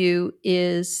 4th view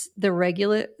is the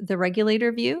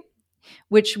regulator view,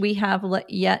 which we have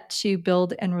yet to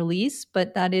build and release,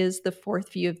 but that is the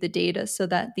 4th view of the data so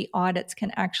that the audits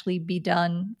can actually be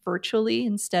done virtually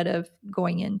instead of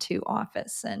going into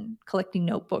office and collecting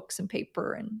notebooks and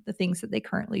paper and the things that they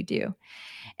currently do.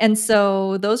 And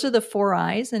so those are the 4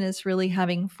 eyes, and it's really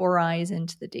having 4 eyes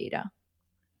into the data.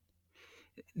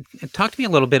 Talk to me a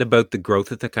little bit about the growth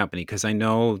of the company, because I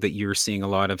know that you're seeing a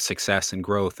lot of success and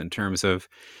growth in terms of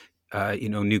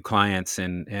new clients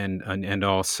and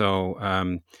also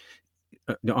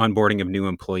onboarding of new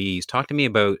employees. Talk to me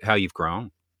about how you've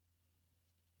grown.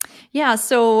 Yeah,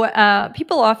 so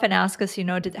people often ask us,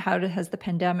 how has the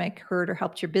pandemic hurt or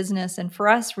helped your business? And for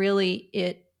us, really,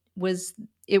 it was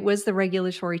the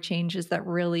regulatory changes that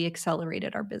really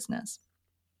accelerated our business.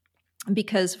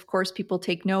 Because of course people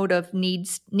take note of need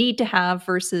to have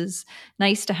versus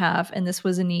nice to have, and this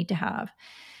was a need to have.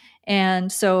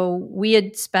 And so we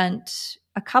had spent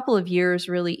a couple of years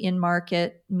really in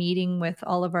market, meeting with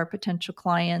all of our potential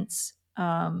clients,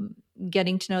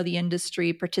 getting to know the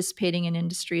industry, participating in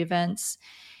industry events.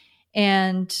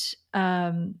 And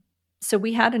so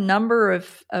we had a number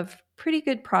of pretty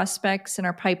good prospects in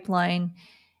our pipeline.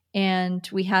 And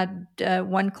we had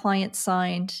one client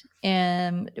signed,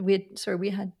 and we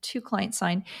had two clients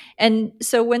signed. And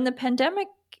so when the pandemic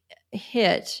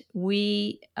hit,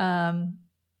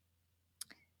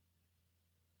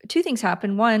 two things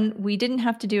happened. One, we didn't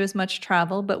have to do as much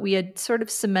travel, but we had sort of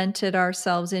cemented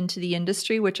ourselves into the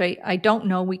industry, which I don't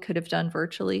know we could have done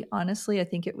virtually. Honestly, I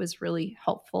think it was really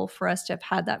helpful for us to have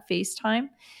had that FaceTime.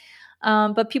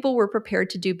 But people were prepared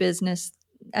to do business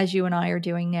as you and I are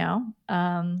doing now,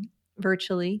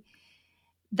 virtually.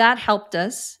 That helped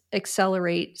us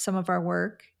accelerate some of our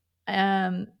work.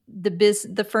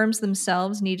 The firms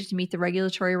themselves needed to meet the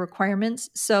regulatory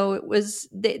requirements, so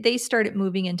they started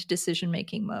moving into decision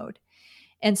making mode,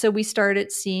 and so we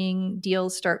started seeing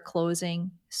deals start closing.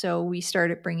 So we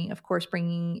started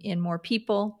bringing in more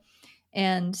people,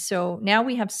 and so now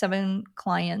we have 7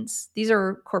 clients. These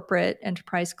are corporate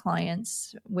enterprise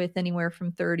clients with anywhere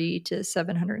from 30 to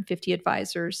 750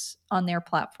 advisors on their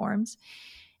platforms.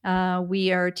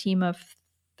 We are a team of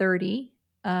 30,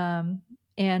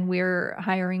 and we're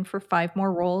hiring for 5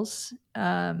 more roles.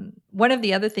 One of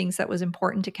the other things that was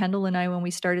important to Kendall and I when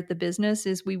we started the business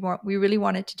is we really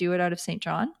wanted to do it out of St.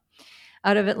 John,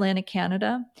 out of Atlantic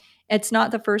Canada. It's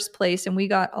not the first place, and we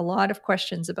got a lot of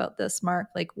questions about this, Mark.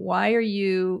 Like, why are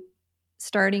you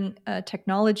starting a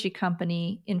technology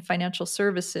company in financial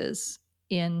services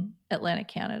in Atlantic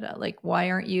Canada? Like, why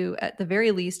aren't you at the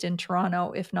very least in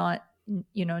Toronto, if not,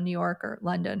 New York or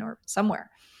London or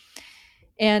somewhere?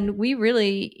 And we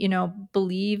really,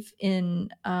 believe in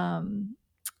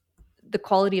the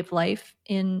quality of life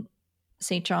in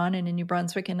St. John and in New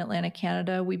Brunswick and Atlantic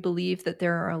Canada. We believe that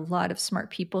there are a lot of smart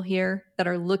people here that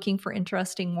are looking for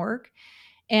interesting work.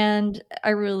 And I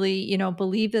really,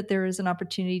 believe that there is an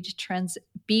opportunity to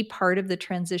be part of the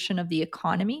transition of the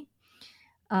economy.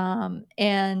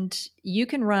 And you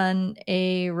can run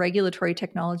a regulatory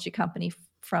technology company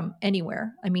from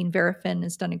anywhere. I mean, Verafin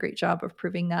has done a great job of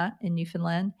proving that in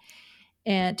Newfoundland,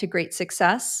 and to great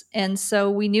success. And so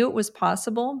we knew it was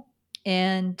possible.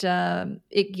 And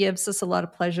it gives us a lot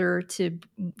of pleasure to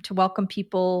welcome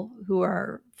people who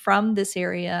are from this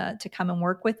area to come and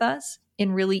work with us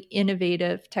in really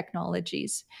innovative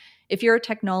technologies. If you're a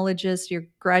technologist, you're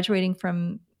graduating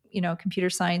from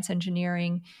computer science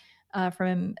engineering,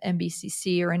 from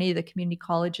MBCC or any of the community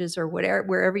colleges or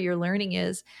wherever your learning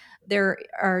is, there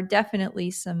are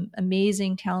definitely some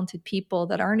amazing, talented people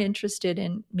that aren't interested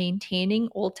in maintaining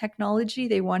old technology.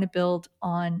 They want to build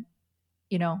on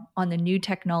the new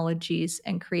technologies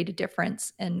and create a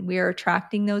difference. And we are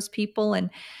attracting those people. And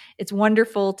it's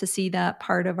wonderful to see that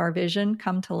part of our vision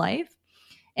come to life.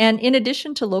 And in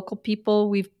addition to local people,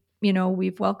 we've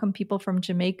welcomed people from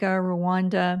Jamaica,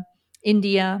 Rwanda,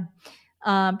 India,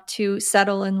 to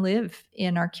settle and live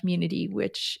in our community,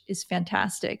 which is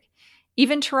fantastic.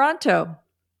 Even Toronto.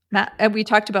 We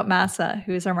talked about Massa,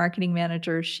 who is our marketing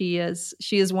manager. She is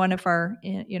one of our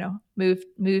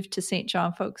moved to St.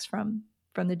 John folks from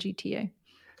the GTA.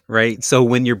 Right. So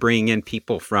when you're bringing in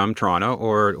people from Toronto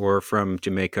or from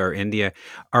Jamaica or India,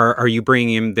 are you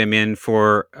bringing them in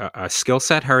for a skill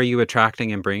set? How are you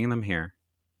attracting and bringing them here?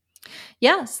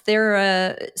 Yes,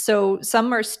 so some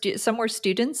were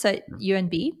students at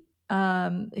UNB,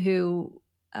 who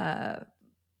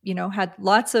had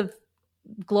lots of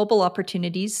global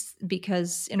opportunities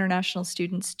because international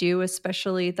students do,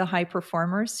 especially the high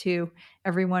performers who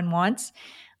everyone wants.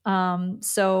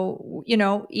 So,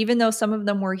 even though some of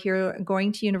them were here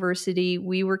going to university,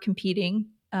 we were competing.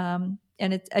 And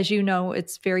it's, as you know,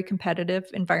 it's very competitive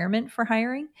environment for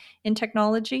hiring in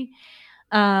technology.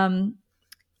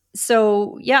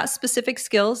 So yeah, specific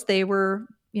skills. They were,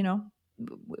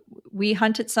 we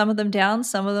hunted some of them down.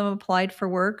 Some of them applied for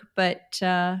work, but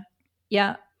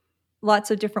yeah,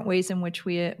 lots of different ways in which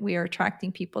we are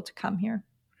attracting people to come here.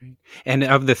 And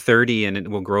of the 30, and it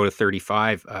will grow to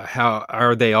 35, how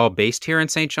are they all based here in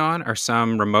St. John? Are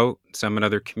some remote, some in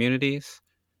other communities?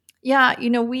 Yeah,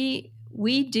 we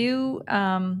do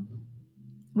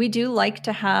like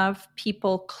to have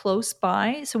people close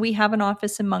by. So we have an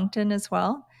office in Moncton as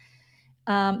well.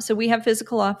 So we have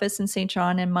physical office in St.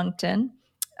 John and Moncton.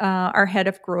 Our head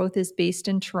of growth is based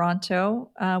in Toronto.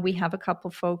 We have a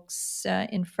couple folks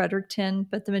in Fredericton,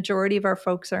 but the majority of our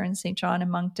folks are in St. John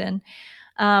and Moncton.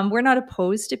 We're not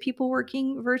opposed to people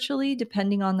working virtually,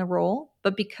 depending on the role,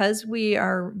 but because we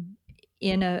are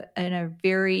in a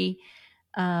very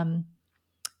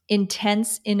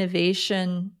intense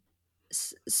innovation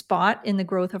spot in the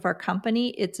growth of our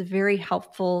company, it's very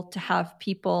helpful to have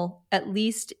people at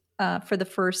least for the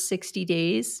first 60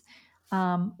 days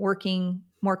working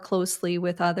more closely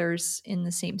with others in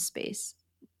the same space.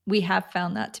 We have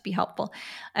found that to be helpful.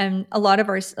 And a lot of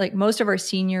our, like most of our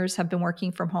seniors have been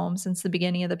working from home since the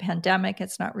beginning of the pandemic.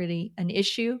 It's not really an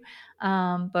issue.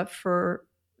 But for,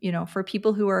 for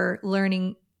people who are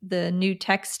learning the new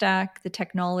tech stack, the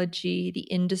technology, the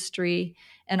industry,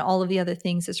 and all of the other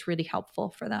things, it's really helpful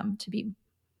for them to be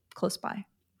close by.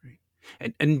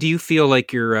 Right. And do you feel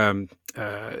like you're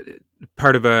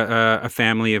part of a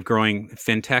family of growing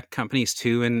fintech companies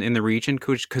too in the region?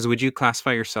 Because would you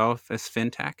classify yourself as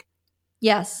fintech?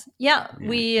 Yes. Yeah.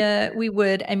 We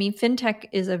would. I mean, fintech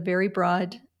is a very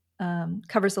broad,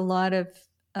 covers a lot of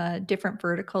different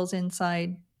verticals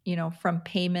inside, from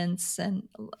payments and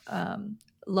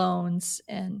loans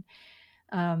and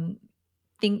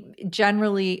think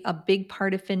generally a big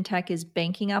part of fintech is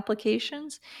banking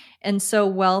applications, and so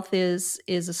wealth is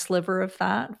a sliver of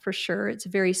that for sure. It's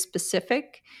very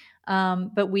specific,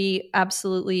 but we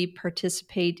absolutely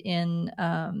participate in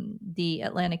the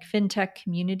Atlantic fintech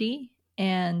community,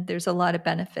 and there's a lot of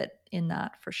benefit in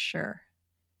that for sure.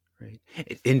 Right.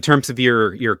 In terms of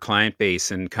your client base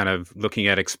and kind of looking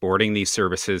at exporting these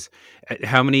services,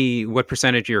 what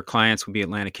percentage of your clients would be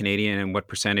Atlantic Canadian, and what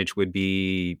percentage would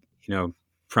be,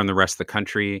 from the rest of the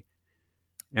country?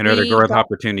 And are there We growth don't,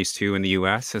 opportunities too in the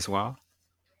U.S. as well?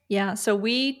 yeah, so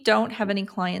we don't have any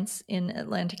clients in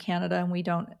Atlantic Canada, and we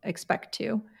don't expect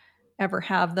to ever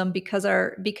have them because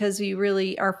we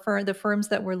really the firms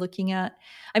that we're looking at.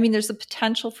 I mean, there's a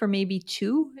potential for maybe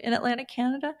two in Atlantic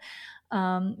Canada,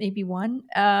 maybe one,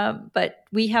 but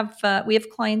we have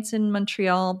clients in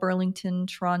Montreal, Burlington,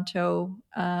 Toronto,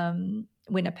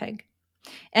 Winnipeg,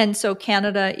 and so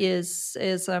Canada is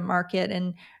a market,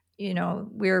 and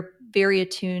we're very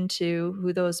attuned to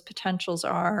who those potentials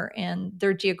are, and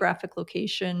their geographic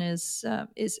location is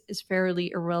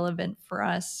fairly irrelevant for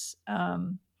us.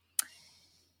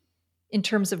 In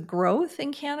terms of growth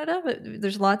in Canada, but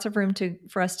there's lots of room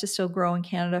for us to still grow in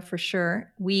Canada for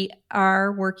sure. We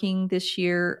are working this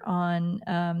year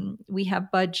on, we have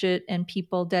budget and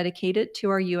people dedicated to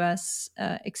our US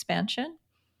expansion.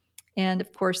 And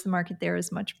of course, the market there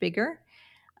is much bigger.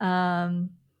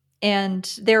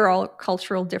 And there are all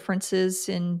cultural differences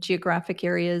in geographic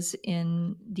areas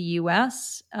in the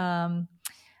US.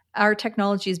 Our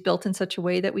technology is built in such a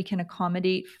way that we can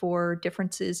accommodate for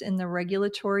differences in the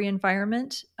regulatory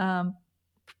environment.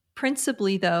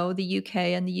 Principally, though, the UK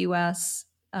and the US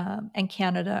and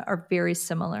Canada are very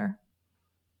similar.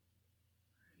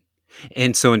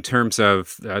 And so, in terms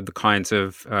of the kinds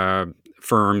of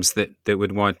firms that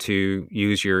would want to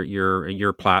use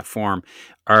your platform,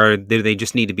 do they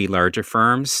just need to be larger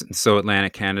firms? So,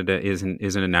 Atlantic Canada isn't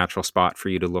a natural spot for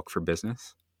you to look for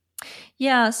business?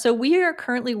 Yeah, so we are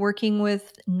currently working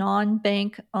with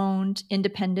non-bank owned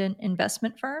independent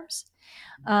investment firms.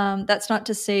 That's not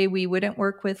to say we wouldn't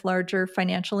work with larger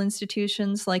financial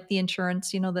institutions like the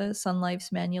insurance, the Sun Lifes,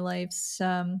 Manulifes,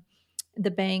 the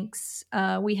banks.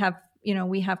 We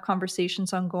have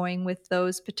conversations ongoing with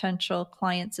those potential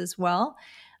clients as well.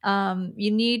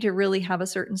 You need to really have a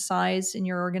certain size in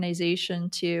your organization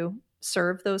to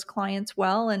serve those clients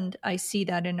well, and I see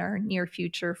that in our near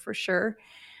future for sure.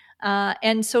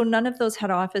 And so none of those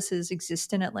head offices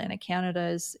exist in Atlantic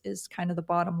Canada is kind of the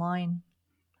bottom line.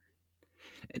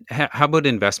 How about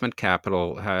investment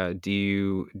capital? Do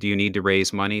you need to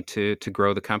raise money to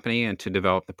grow the company and to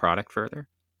develop the product further?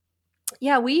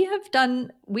 Yeah, we have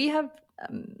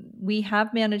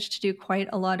managed to do quite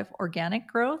a lot of organic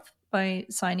growth by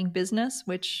signing business,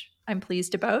 which I'm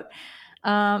pleased about.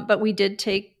 But we did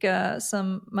take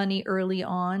some money early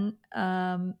on,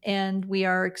 and we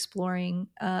are exploring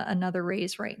another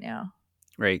raise right now.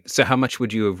 Right. So, how much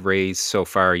would you have raised so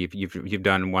far? You've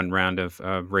done one round of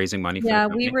raising money for the Yeah,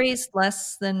 we company. raised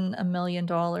less than $1 million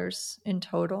in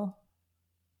total.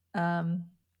 Um,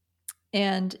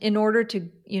 and in order to,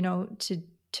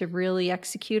 to really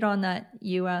execute on that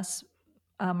US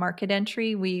market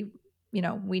entry, we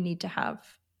need to have,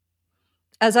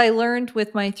 as I learned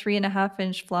with my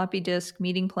 3.5-inch floppy disk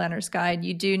meeting planners guide,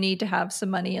 you do need to have some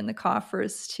money in the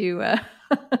coffers to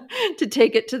to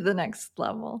take it to the next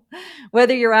level.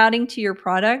 Whether you're adding to your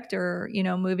product or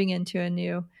moving into a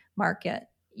new market,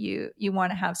 you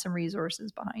want to have some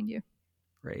resources behind you.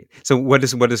 Right. So, what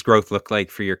does growth look like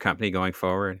for your company going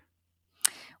forward?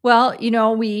 Well,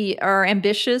 we are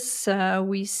ambitious.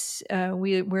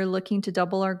 We're looking to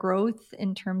double our growth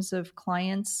in terms of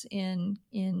clients in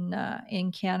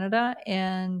Canada,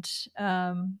 and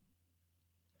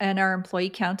and our employee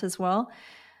count as well.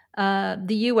 The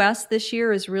US this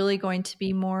year is really going to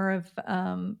be more of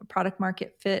product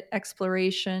market fit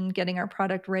exploration, getting our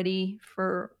product ready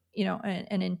for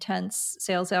an intense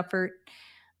sales effort.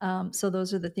 So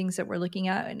those are the things that we're looking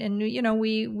at, and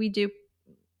we do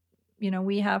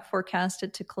we have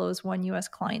forecasted to close one US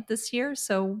client this year.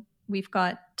 So we've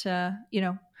got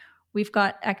we've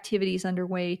got activities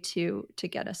underway to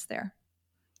get us there.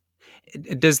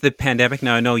 Does the pandemic,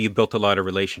 now I know you built a lot of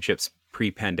relationships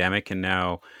pre-pandemic, and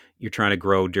now you're trying to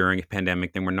grow during a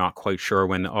pandemic, then we're not quite sure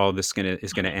when all of this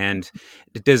is gonna end.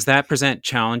 Does that present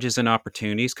challenges and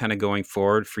opportunities kind of going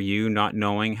forward for you, not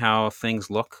knowing how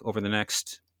things look over the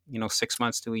next 6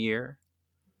 months to a year?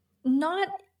 Not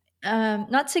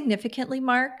not significantly,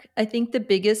 Mark. I think the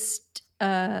biggest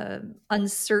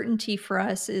uncertainty for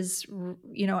us is,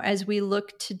 as we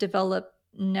look to develop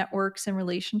networks and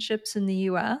relationships in the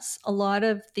US, a lot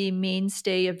of the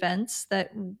mainstay events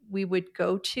that we would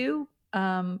go to,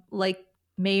 like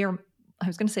may or I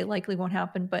was going to say likely won't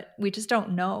happen, but we just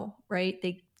don't know, right?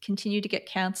 They continue to get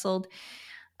canceled.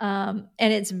 And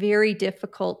it's very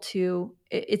difficult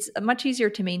it's much easier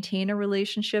to maintain a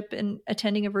relationship in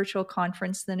attending a virtual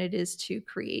conference than it is to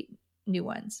create new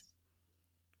ones.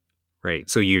 Right.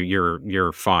 So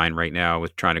you're fine right now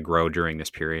with trying to grow during this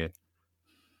period.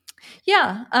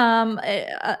 Yeah.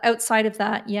 Outside of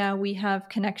that, yeah, we have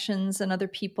connections and other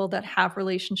people that have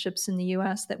relationships in the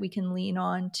US that we can lean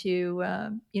on to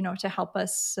help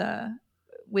us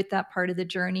with that part of the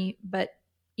journey. But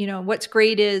what's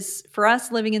great is for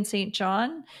us living in St.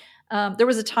 John, there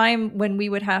was a time when we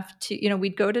would have to,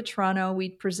 we'd go to Toronto,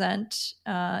 we'd present,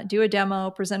 do a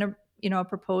demo, present a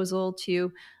proposal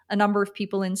to a number of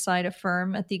people inside a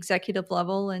firm at the executive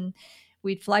level, and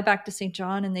we'd fly back to St.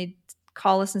 John, and they'd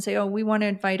call us and say, "Oh, we want to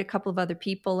invite a couple of other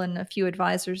people and a few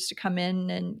advisors to come in,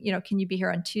 and can you be here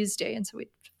on Tuesday?" And so we'd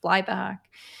fly back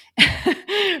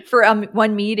for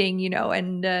one meeting,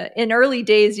 and in early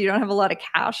days, you don't have a lot of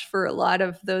cash for a lot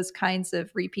of those kinds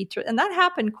of repeats. And that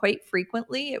happened quite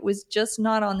frequently. It was just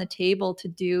not on the table to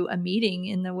do a meeting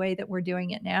in the way that we're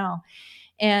doing it now.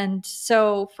 And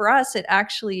so for us, it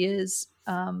actually is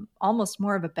almost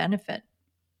more of a benefit.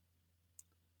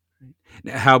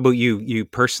 How about you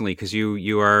personally? Because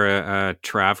you are a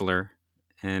traveler,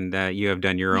 and you have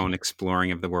done your own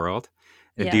exploring of the world.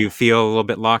 Do you Yes. feel a little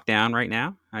bit locked down right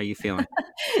now? How are you feeling?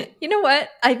 You know what?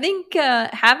 I think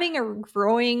having a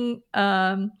growing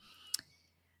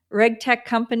reg tech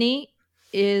company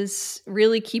is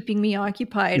really keeping me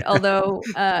occupied. Although,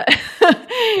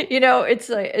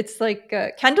 it's like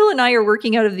Kendall and I are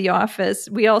working out of the office.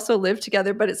 We also live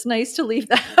together, but it's nice to leave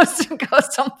the house and go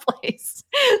someplace.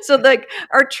 So, like,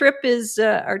 our trip is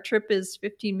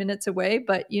 15 minutes away,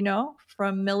 but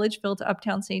from Milledgeville to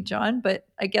Uptown St. John. But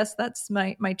I guess that's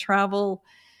my travel.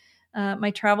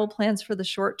 My travel plans for the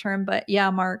short term. But yeah,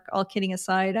 Mark, all kidding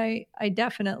aside, I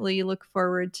definitely look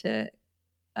forward to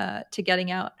getting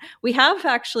out. We have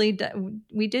actually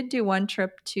we did do one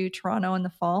trip to Toronto in the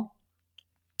fall,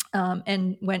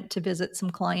 and went to visit some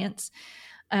clients.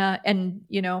 And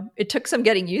it took some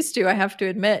getting used to. I have to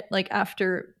admit, like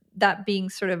after that being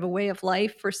sort of a way of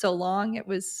life for so long, it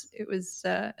was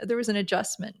there was an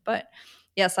adjustment. But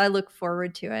yes, I look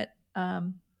forward to it.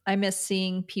 I miss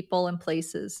seeing people and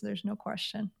places. There's no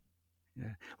question.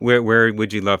 Yeah. Where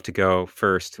would you love to go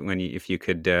first if you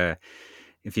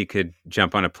could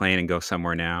jump on a plane and go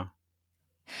somewhere now?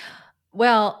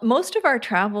 Well, most of our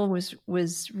travel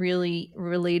was really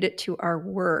related to our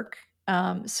work.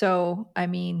 So I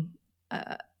mean,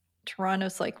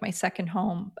 Toronto's like my second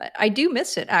home, but I do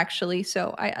miss it actually.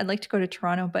 So I'd like to go to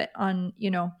Toronto, but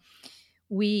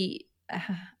we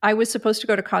I was supposed to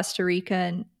go to Costa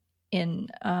Rica in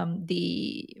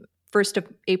the 1st of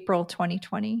April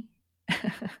 2020.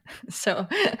 So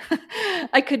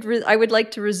I would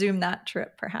like to resume that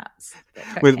trip perhaps.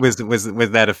 Was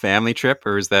that a family trip,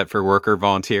 or is that for work or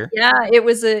volunteer? Yeah, it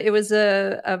was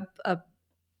a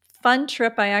fun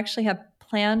trip. I actually have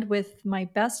planned with my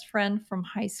best friend from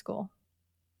high school,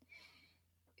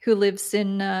 who lives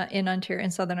in Ontario,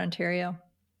 in Southern Ontario.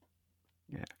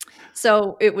 Yeah.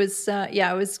 So it was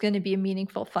it was going to be a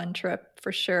meaningful, fun trip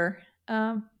for sure.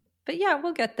 But yeah,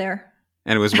 we'll get there.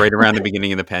 And it was right around the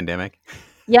beginning of the pandemic.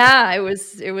 Yeah, it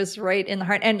was right in the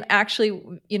heart. And actually,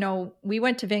 we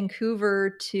went to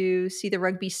Vancouver to see the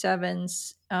Rugby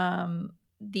Sevens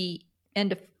the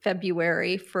end of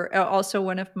February for also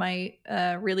one of my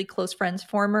really close friends,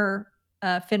 former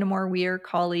Finnemore Weir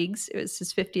colleagues. It was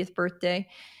his 50th birthday.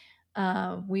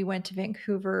 We went to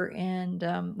Vancouver,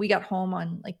 and we got home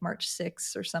on like March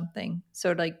 6th or something.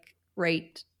 So like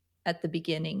right at the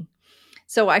beginning.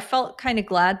 So I felt kind of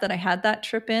glad that I had that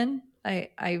trip in.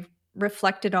 I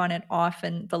reflected on it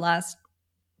often the last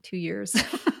 2 years.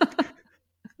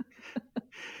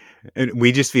 And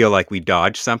we just feel like we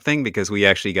dodged something because we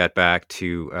actually got back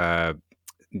to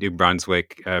New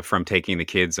Brunswick from taking the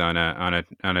kids on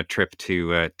a trip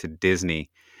to Disney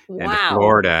and to Wow.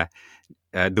 Florida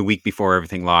the week before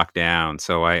everything locked down.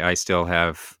 So I still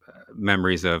have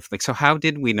memories of like, so how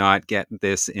did we not get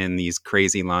this in these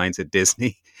crazy lines at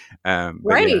Disney? But yeah,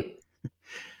 Right.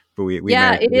 we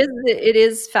Yeah, managed to get. it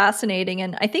is fascinating,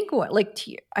 and I think what like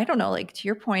I don't know, like to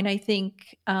your point, I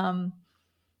think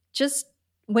just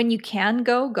when you can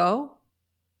go,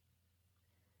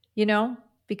 you know,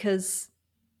 because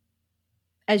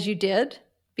as you did,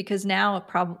 because now it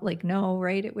probably like no,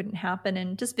 right? It wouldn't happen.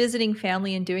 And just visiting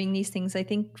family and doing these things, I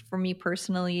think for me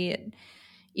personally, it,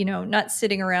 you know, not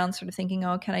sitting around sort of thinking,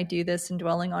 oh, can I do this and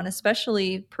dwelling on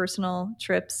especially personal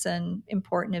trips and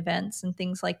important events and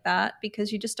things like that,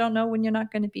 because you just don't know when you're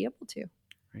not going to be able to.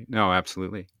 Right. No,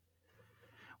 absolutely.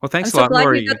 Well, I'm thanks a so lot, glad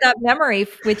you got Lori. that memory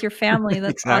with your family.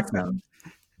 That's Exactly. awesome.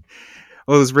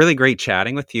 Well, it was really great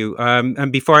chatting with you.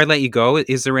 And before I let you go,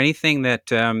 is there anything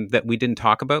that we didn't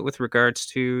talk about with regards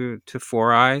to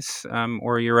Four Eyes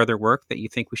or your other work that you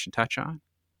think we should touch on?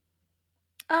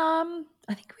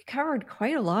 I think we covered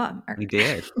quite a lot, We Mark.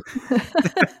 did.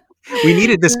 We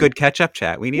needed this good catch-up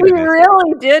chat. We We needed this.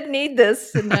 really did need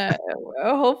this, and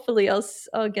hopefully,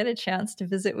 I'll get a chance to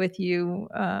visit with you.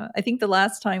 I think the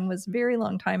last time was a very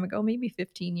long time ago, maybe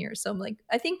 15 years. So I'm like,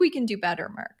 I think we can do better,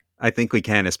 Mark. I think we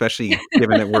can, especially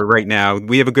given that we're right now.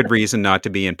 We have a good reason not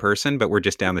to be in person, but we're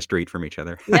just down the street from each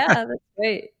other. Yeah, that's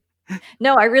great.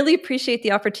 No, I really appreciate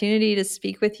the opportunity to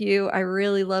speak with you. I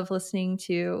really love listening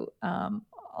to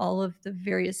all of the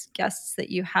various guests that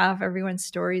you have. Everyone's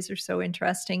stories are so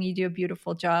interesting. You do a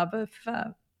beautiful job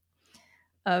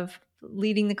of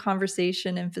leading the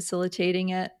conversation and facilitating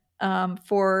it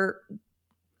for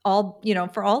all, you know,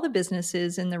 for all the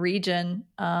businesses in the region.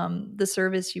 The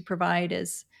service you provide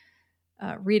is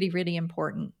really, really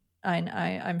important.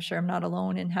 I'm sure I'm not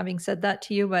alone in having said that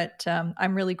to you, but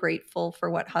I'm really grateful for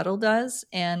what Huddle does,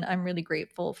 and I'm really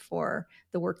grateful for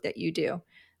the work that you do.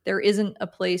 There isn't a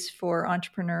place for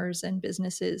entrepreneurs and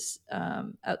businesses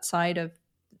outside of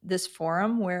this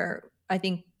forum where I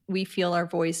think we feel our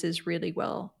voice is really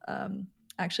well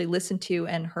actually listened to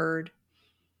and heard.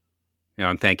 Yeah,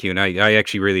 and thank you. And I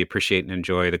actually really appreciate and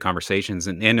enjoy the conversations,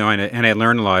 and I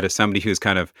learn a lot as somebody who's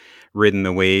kind of ridden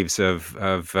the waves of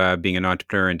being an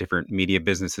entrepreneur in different media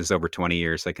businesses over 20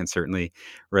 years. I can certainly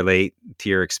relate to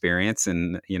your experience,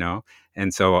 and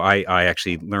so I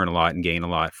actually learn a lot and gain a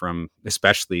lot from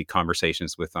especially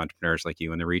conversations with entrepreneurs like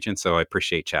you in the region. So I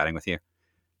appreciate chatting with you.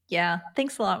 Yeah.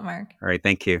 Thanks a lot, Mark. All right,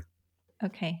 thank you.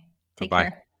 Okay. Bye Take bye.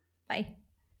 care. Bye.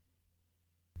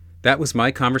 That was my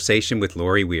conversation with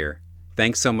Lori Weir.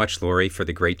 Thanks so much, Lori, for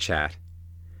the great chat.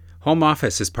 Home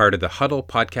Office is part of the Huddle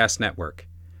Podcast Network.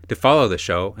 To follow the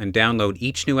show and download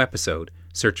each new episode,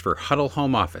 search for Huddle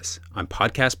Home Office on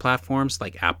podcast platforms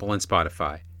like Apple and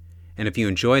Spotify. And if you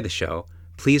enjoy the show,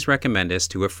 please recommend us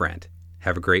to a friend.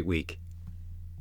 Have a great week.